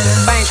mountain.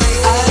 bang,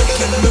 I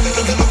can move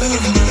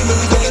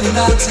any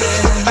mountain.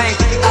 bang,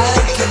 I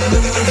can move any mountain. bang, I can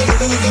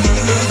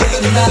move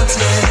any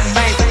mountain.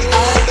 bang,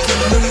 I can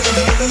move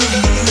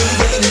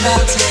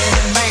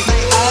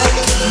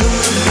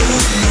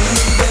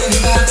any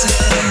mountain.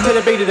 to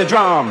the beat of the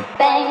drum.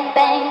 Bang,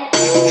 bang.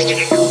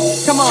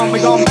 Come on, we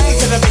gon' bang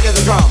to the beat of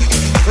the drum.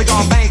 We're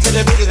gon' bang to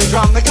the beat of the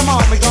drum. Come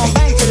on, we gon'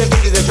 bang to the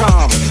beat of the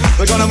drum.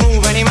 We're gonna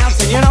move any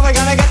mountain, you know we're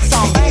gonna get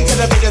some. Bang to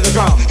the beat of the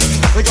drum.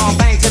 We're gon'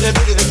 bang to the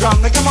beat of the drum.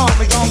 Come on,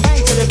 we gon'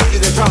 bang to the beat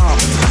of the drum.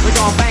 We're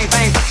gon' bang,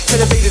 bang to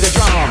the beat of the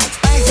drum.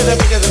 Bang to the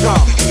beat of the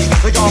drum.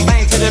 We're gon'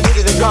 bang to the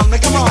beat of the drum.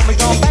 Come on, we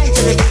gon' bang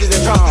to the beat of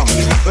the drum.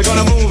 We're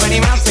gonna move any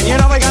mountain, you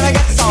know we're gonna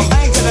get some.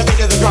 Bang to the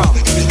beat of the drum.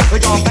 We're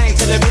gon' bang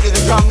to the beat of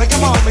the drum.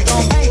 Come on, we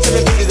gon' bang to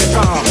the beat of the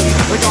drum.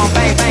 We're gon'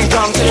 bang, bang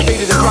drum to the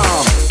beat of the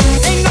drum.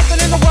 Ain't nothing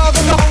in the world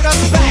that can hold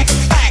us back,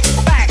 back,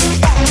 back.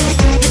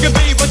 You can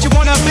be what you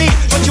wanna be,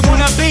 what you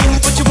wanna be,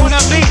 what you wanna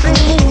be.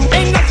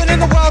 Ain't nothing in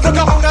the world that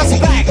can hold us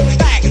back,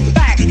 back,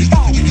 back.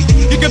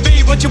 You can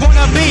be what you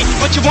wanna be,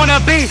 what you wanna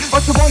be,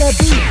 what you wanna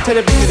be. To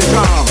the beat of the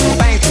drum,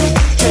 bang,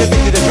 to the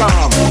beat of the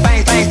drum,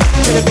 bang, bang,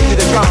 to the beat of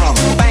the drum,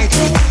 bang,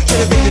 to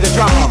the beat of the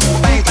drum,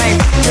 bang, bang,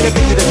 to the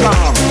beat of the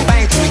drum,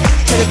 bang,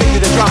 to the beat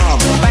of the drum,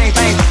 bang,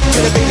 bang, to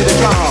the beat of the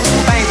drum,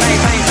 bang, bang,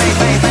 bang,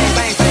 bang, bang, bang,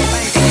 bang, bang.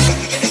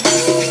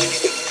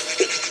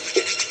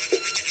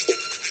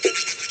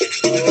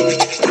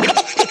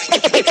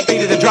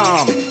 Beat of the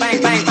drum,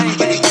 bang, bang, bang,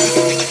 bang.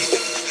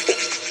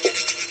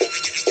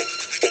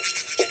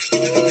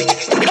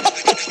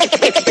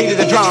 Beat of the drum, bang, bang, bang, bang. Beat of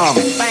the drum, bang, bang, bang, bang. Beat of the drum,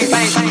 bang,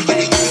 bang, bang,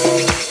 bang.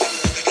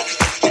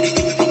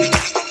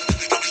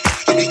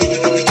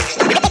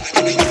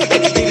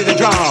 Beat of the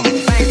drum, bang,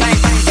 bang, bang.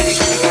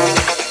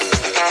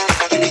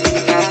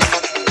 Bang,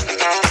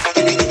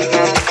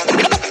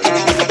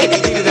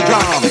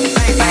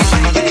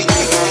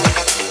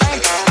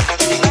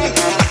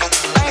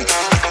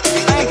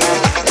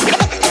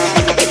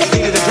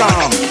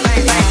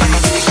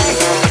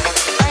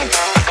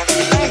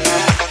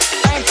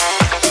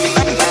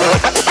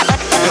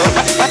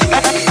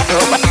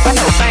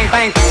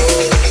 bang.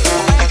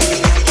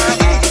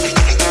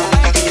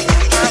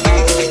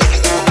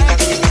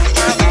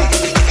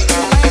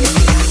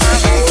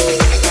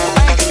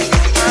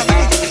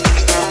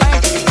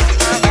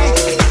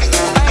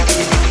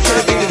 To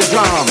the beat of the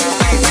drum.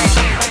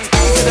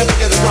 To the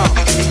beat of the drum.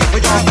 We're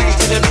gonna bang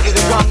to the beat of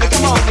the drum.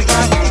 Come on, we're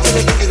gonna bang to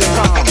the beat of the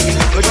drum.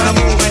 We're gonna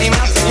move any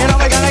mountain, you know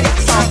we're gonna get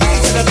some. Bang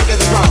to the beat of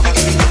the drum.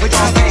 We're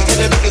gonna bang to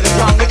the beat of the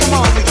drum. Come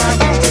on, we're gonna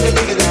bang to the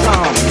beat of the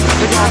drum.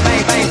 We're gonna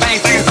bang, bang, bang,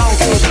 bang,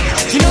 Oldskool.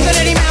 You know that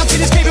any mountain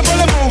is capable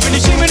of moving.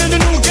 It's human in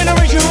the new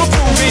generation who are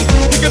proving.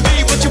 You can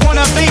be what you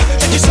wanna be.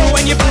 Let your soul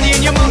and your body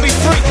and your mind be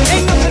free.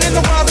 Ain't nothing in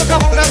the world that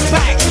can hold us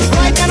back.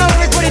 Right down on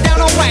lyric, put it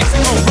down on wax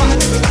and go rock.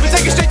 We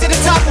take it straight to the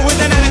top, but with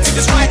an attitude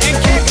that's right and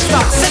can't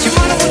stop. Set your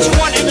mind on what you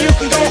want and you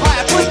can go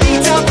higher. Put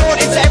detailed thought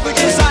into every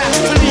desire.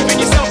 Believe in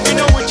yourself, you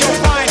know what you'll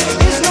find.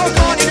 There's no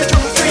God in a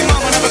trouble-free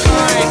moment of a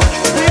kind.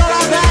 We all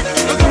have that.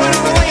 We're going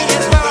all the way.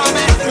 That's where I'm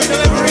at. We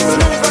deliver it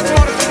smooth like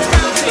water from the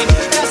fountain.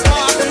 That's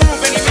why I can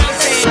move any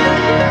mountain.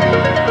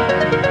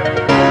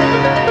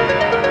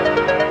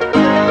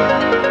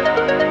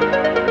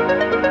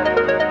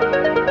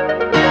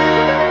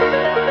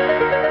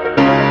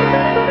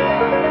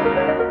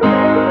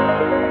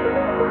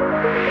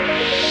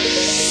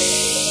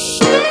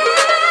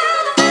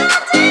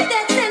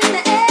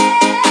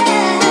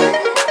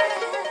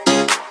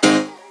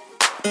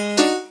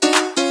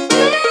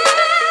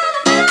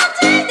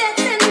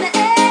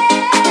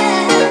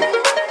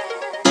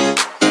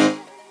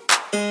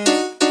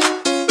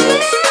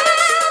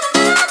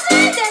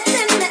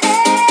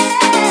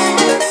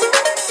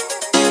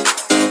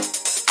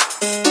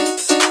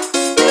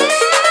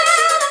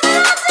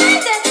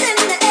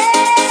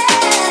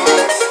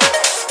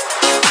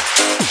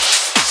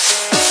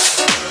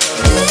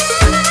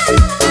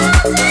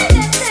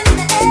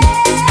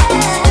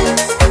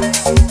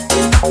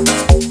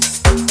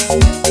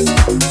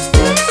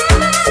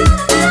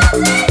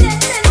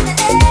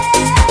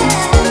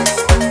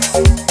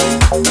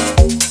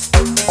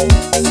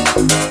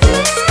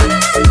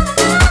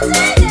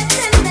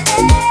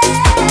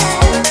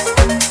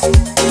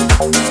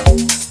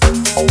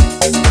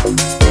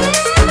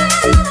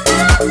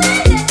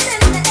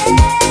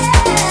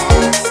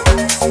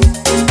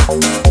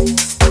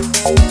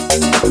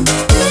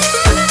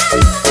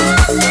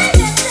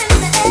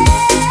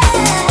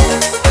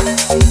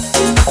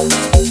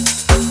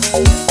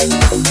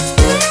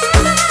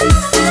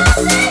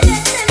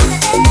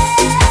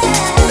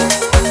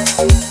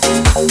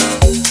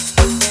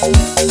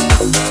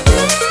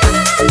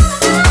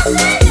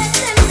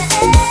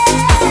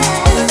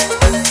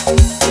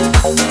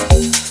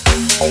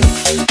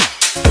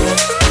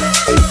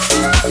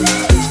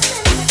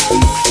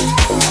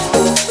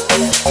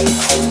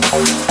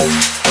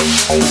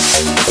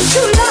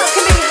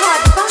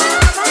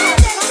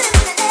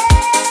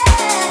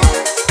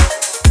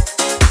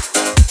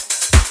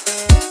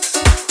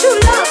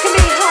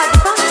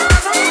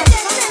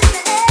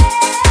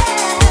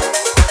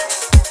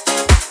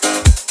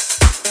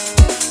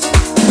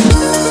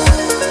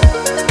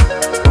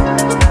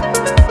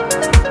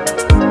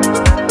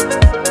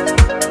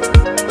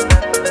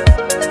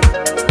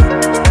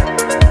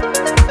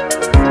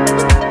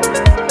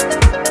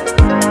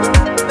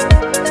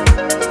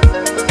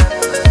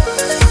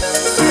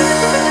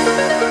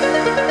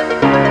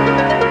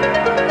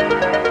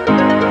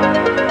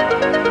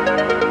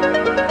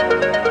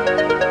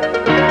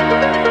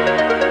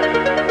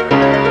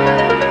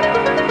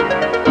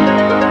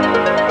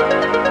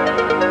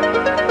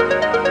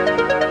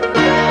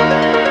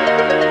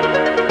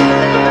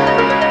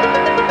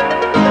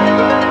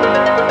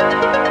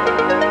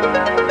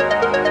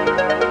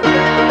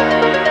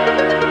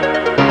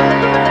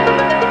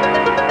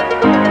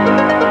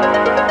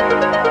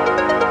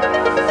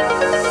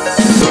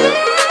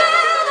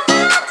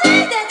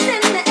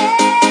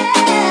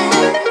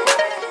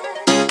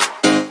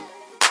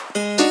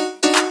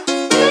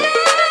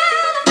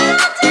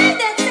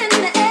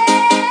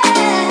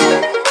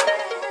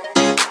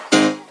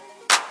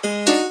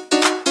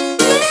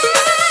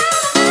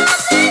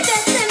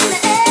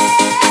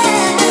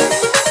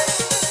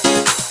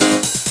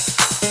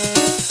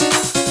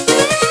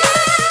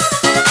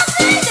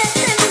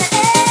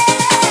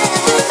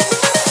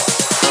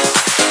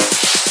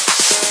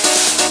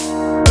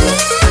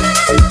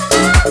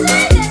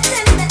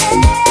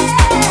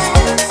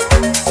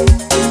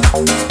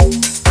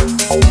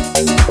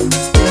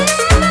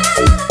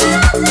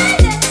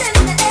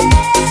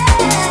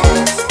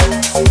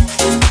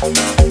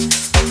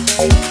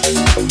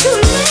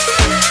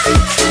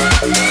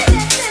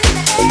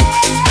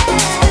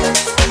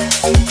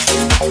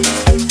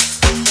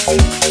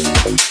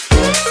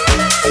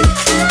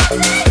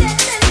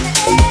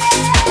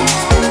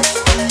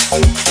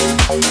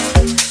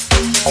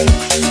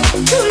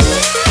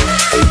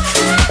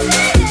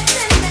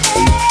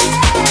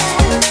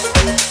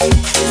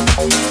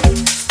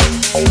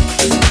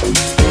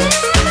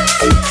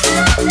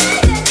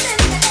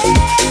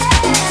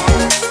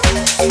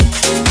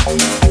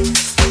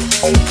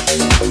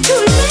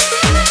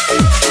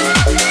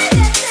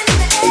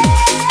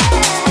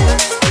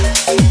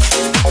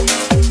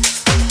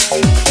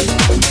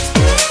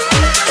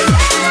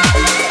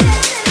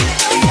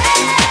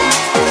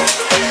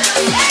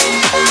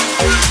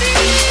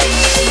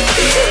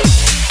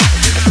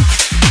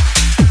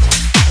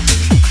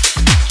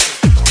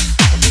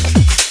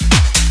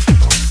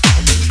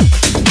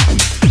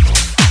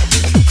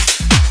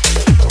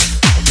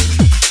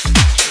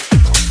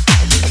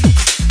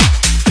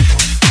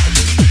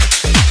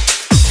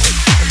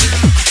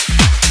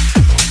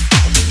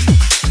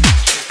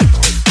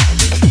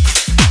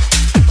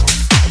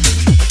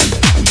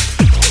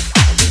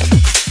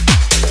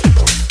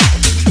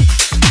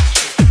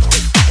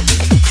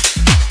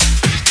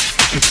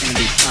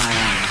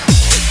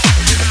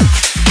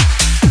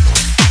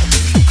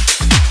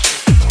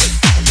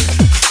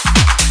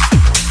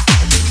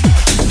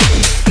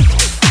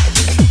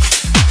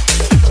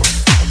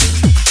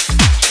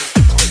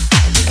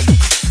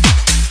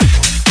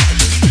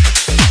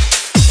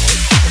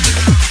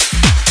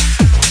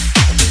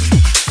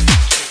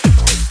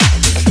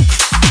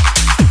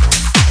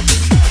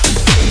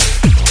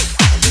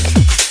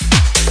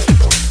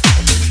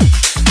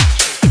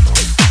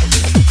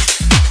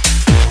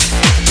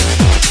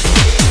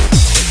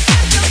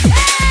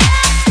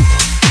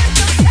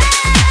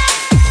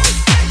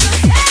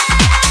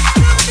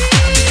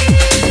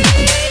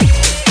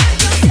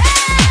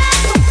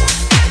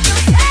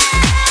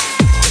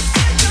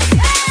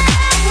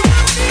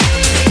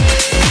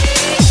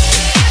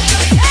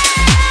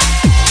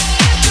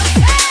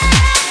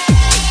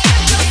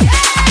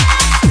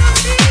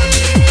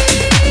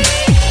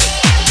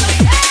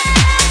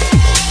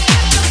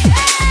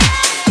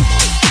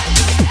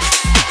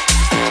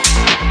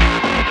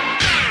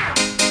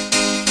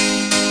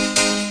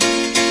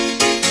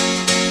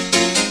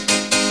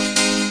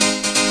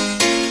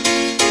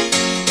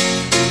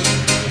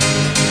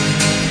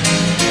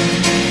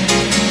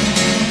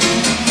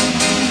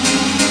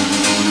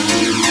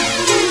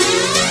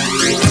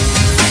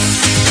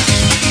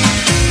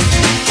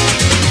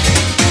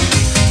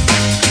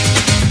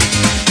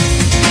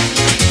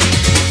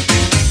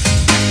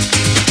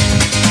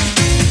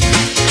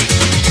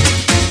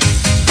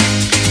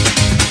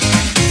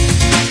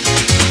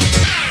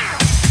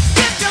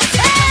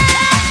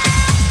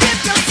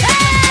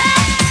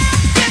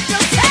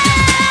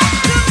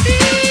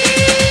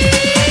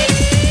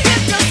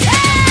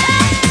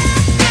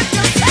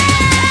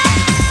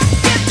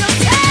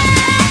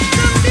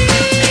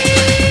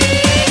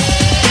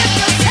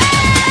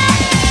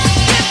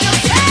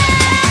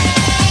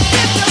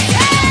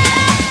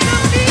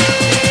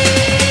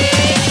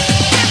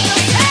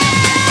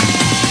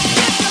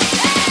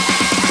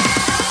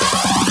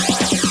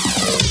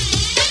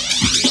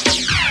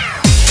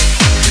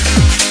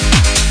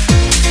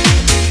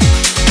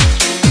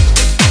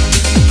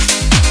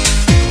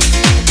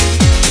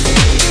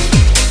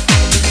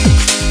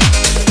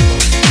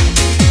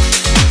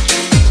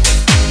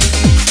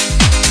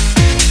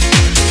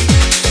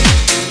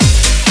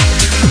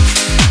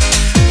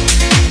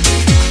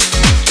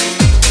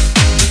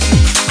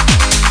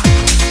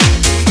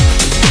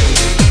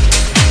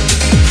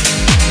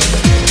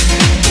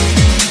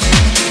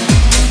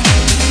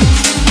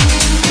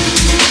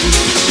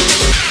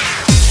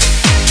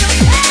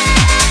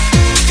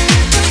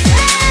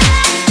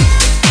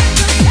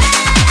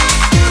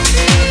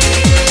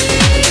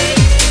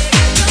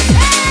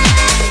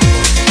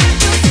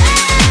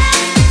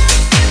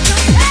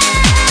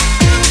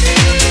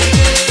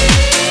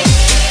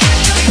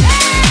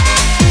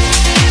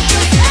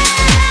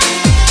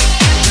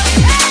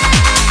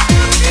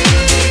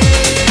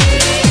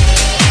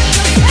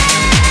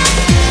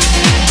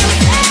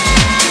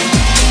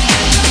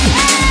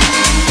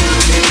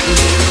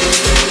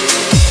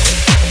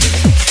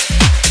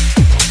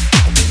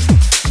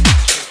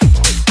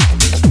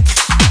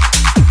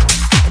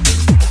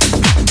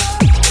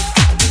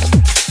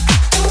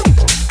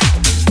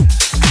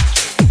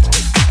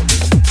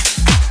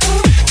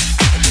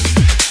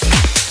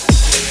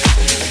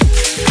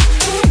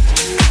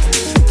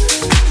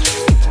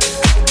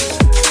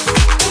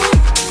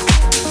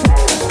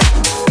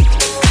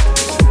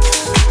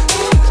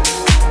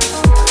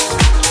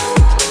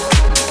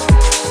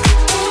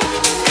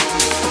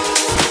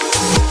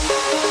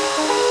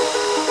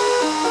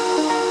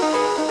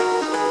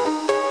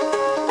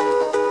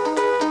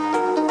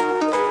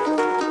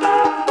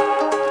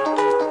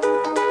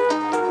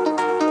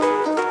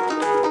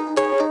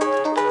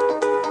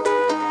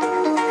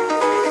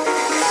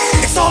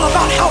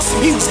 house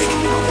music.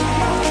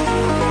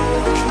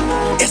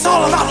 It's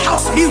all about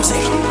house music.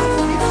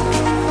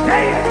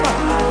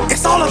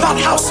 It's all about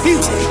house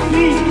music.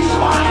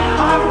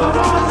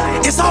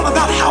 It's all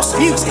about house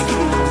music.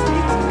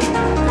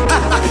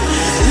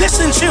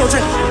 Listen,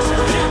 children,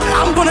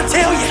 I'm gonna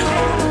tell you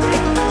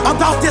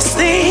about this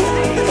thing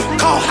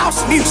called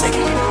house music.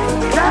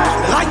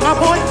 Like my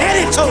boy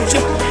Eddie told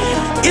you,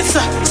 it's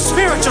a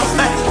spiritual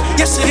thing.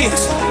 Yes, it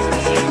is.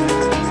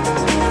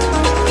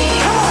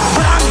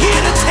 But I'm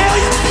here to tell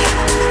you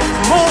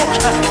more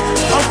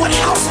of what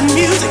house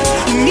music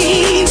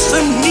means to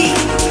me.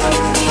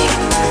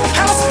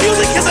 House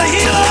music is a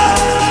healer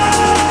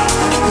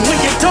when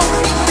you don't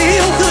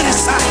feel good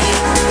inside.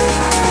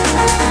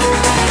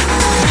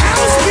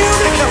 House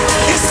music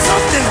is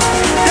something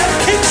that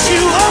picks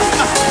you up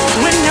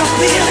when you're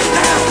feeling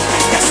down.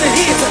 Yes, it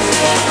is.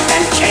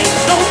 And can't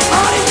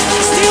nobody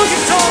steal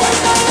your joy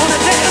on the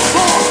dance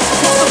floor,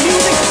 'cause the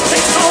music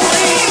takes over.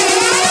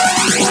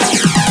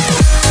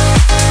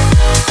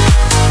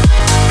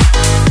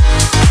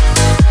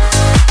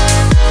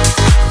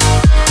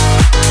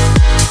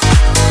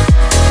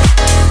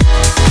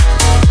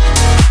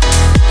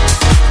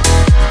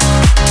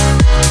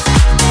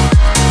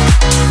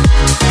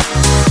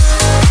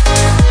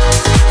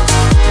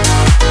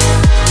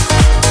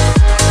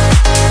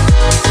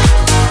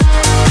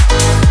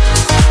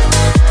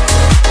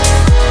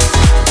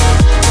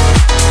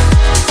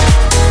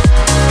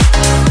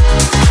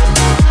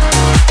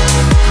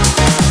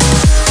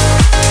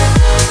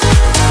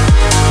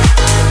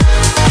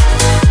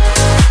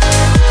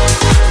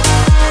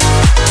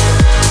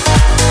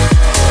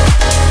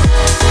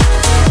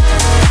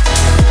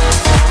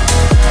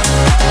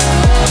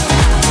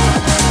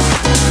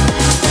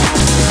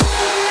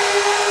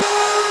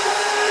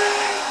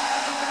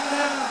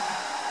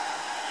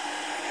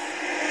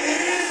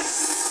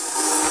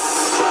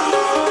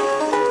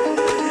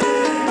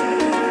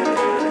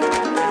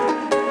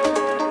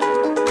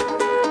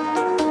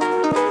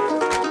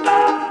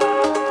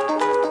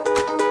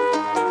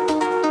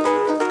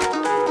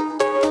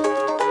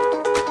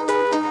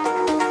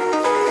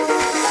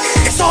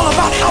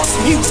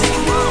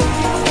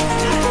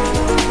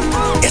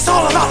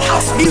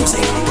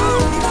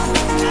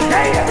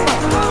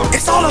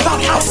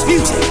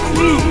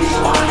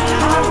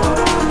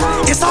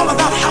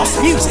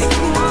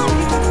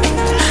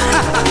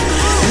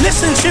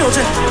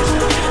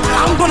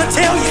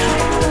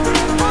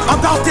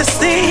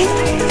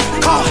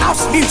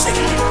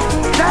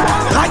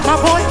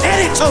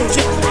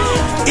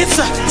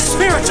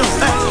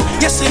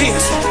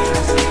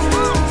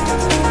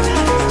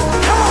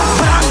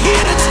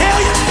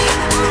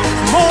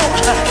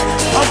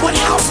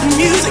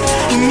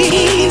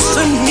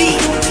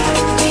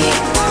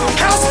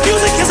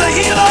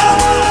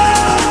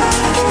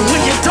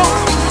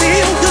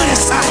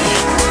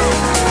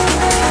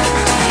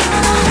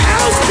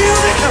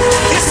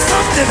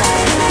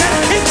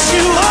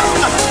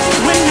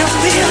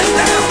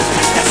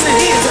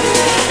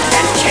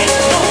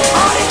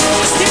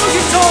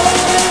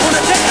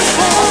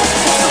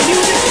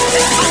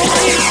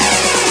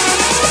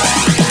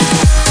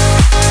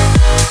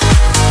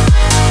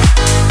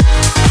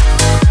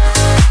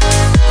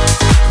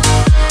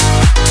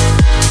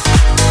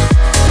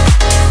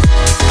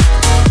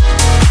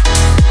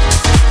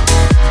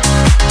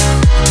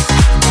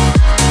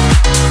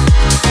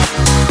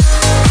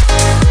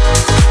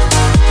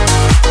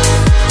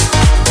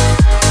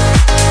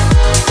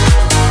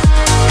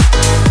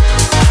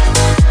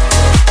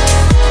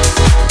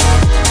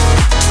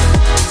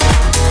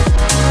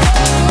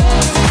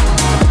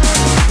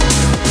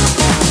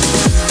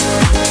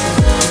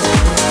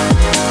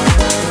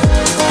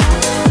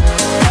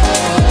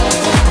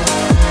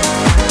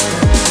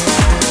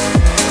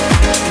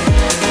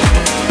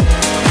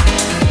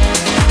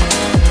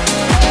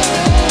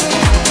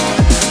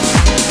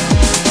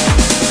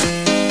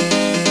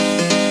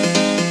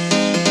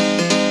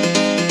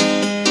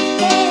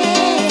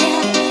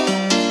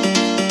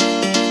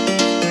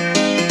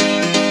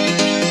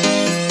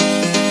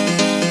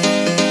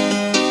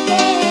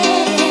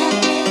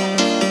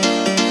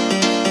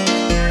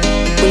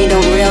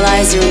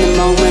 You're in the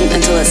moment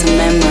until it's a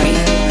memory.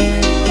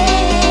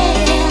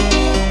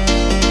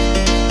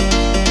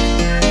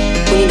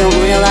 When you don't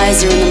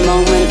realize you're in the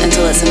moment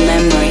until it's a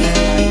memory.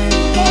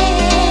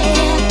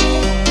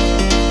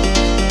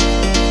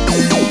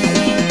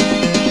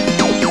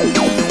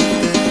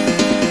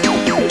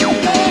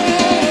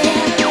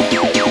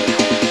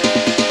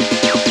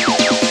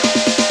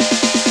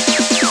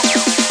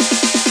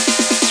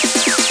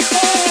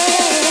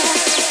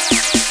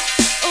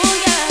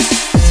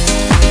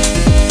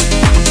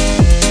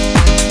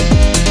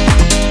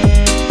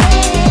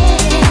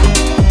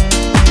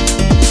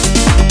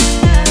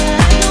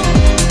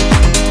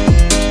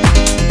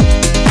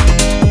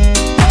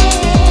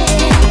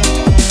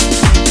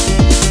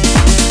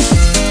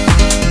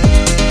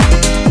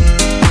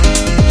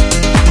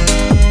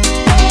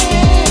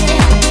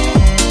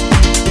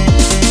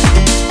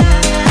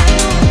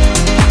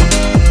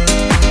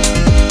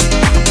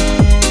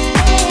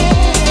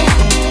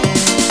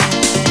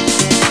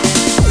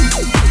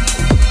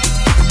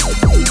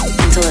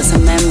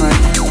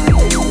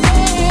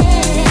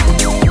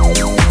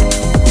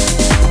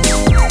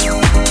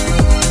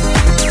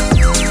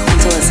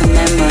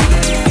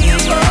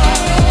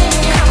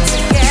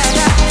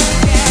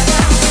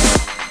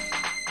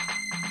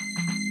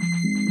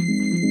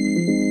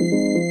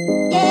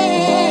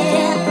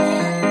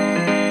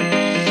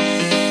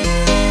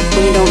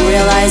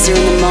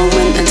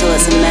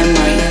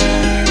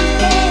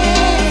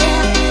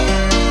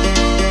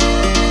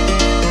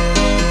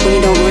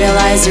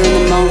 realize you're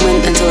in the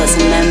moment until it's a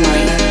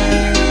memory.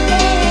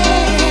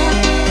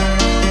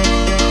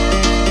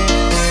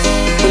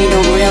 When you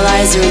don't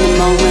realize you're in the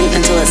moment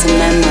until it's a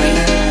memory.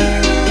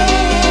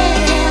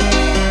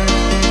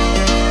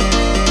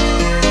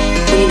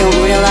 When you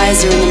don't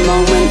realize you're in the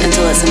moment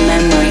until it's a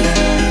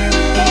memory.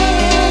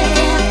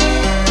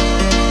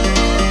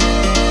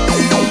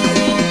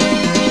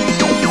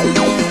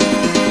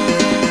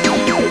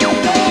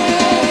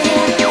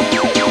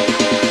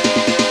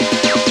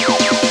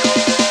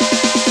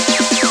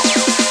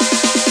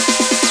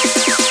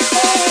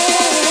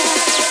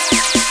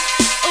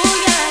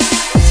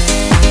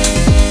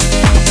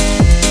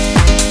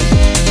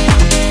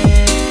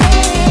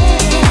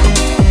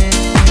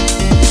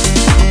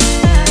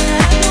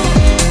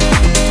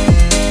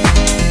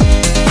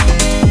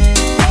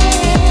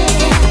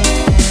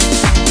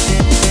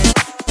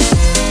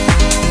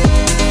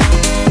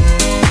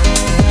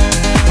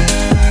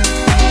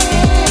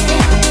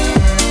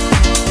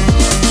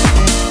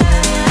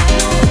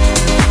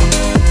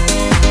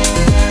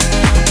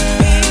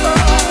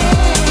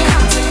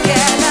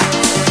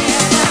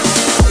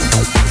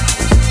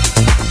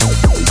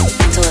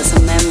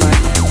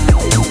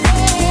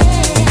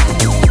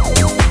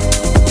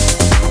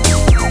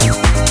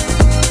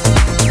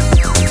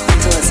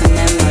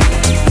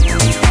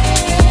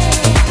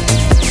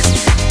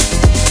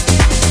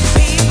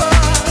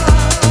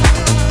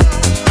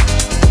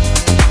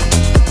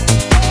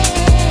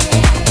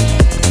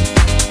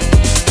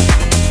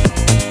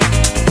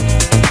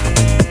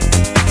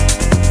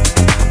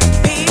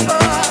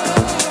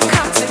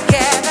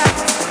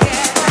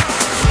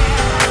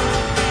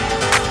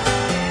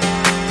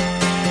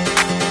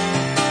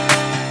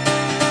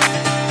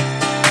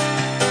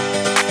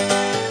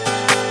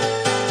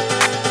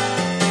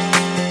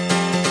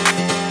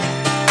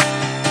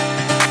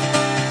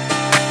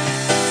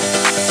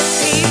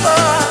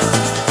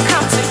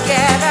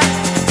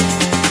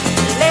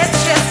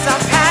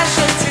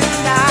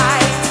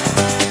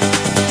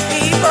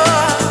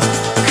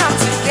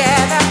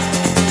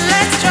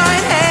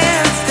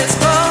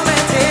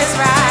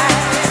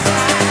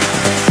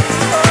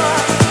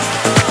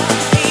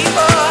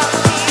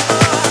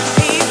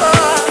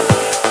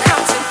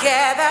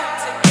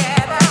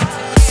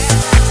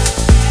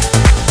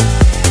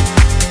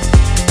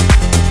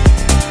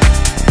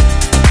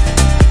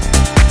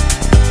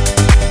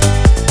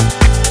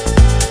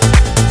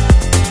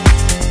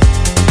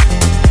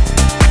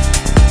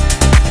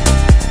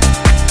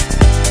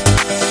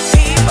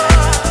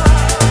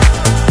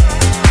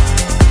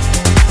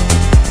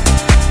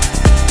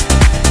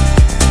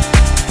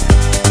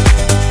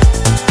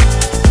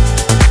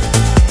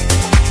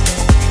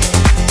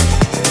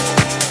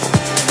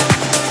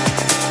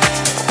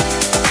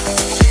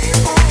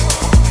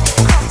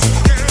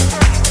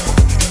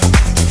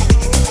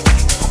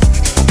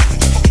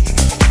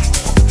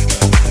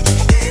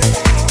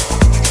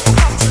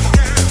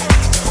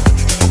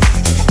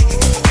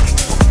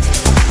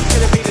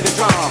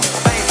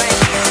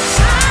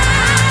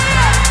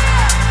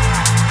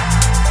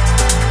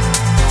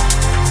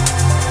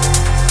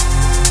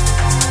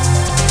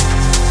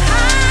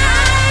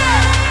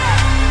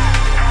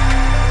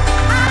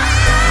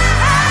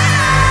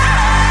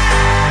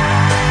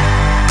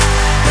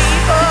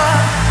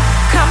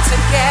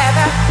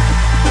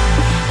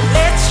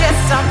 Let's share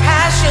some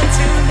passion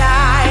tonight.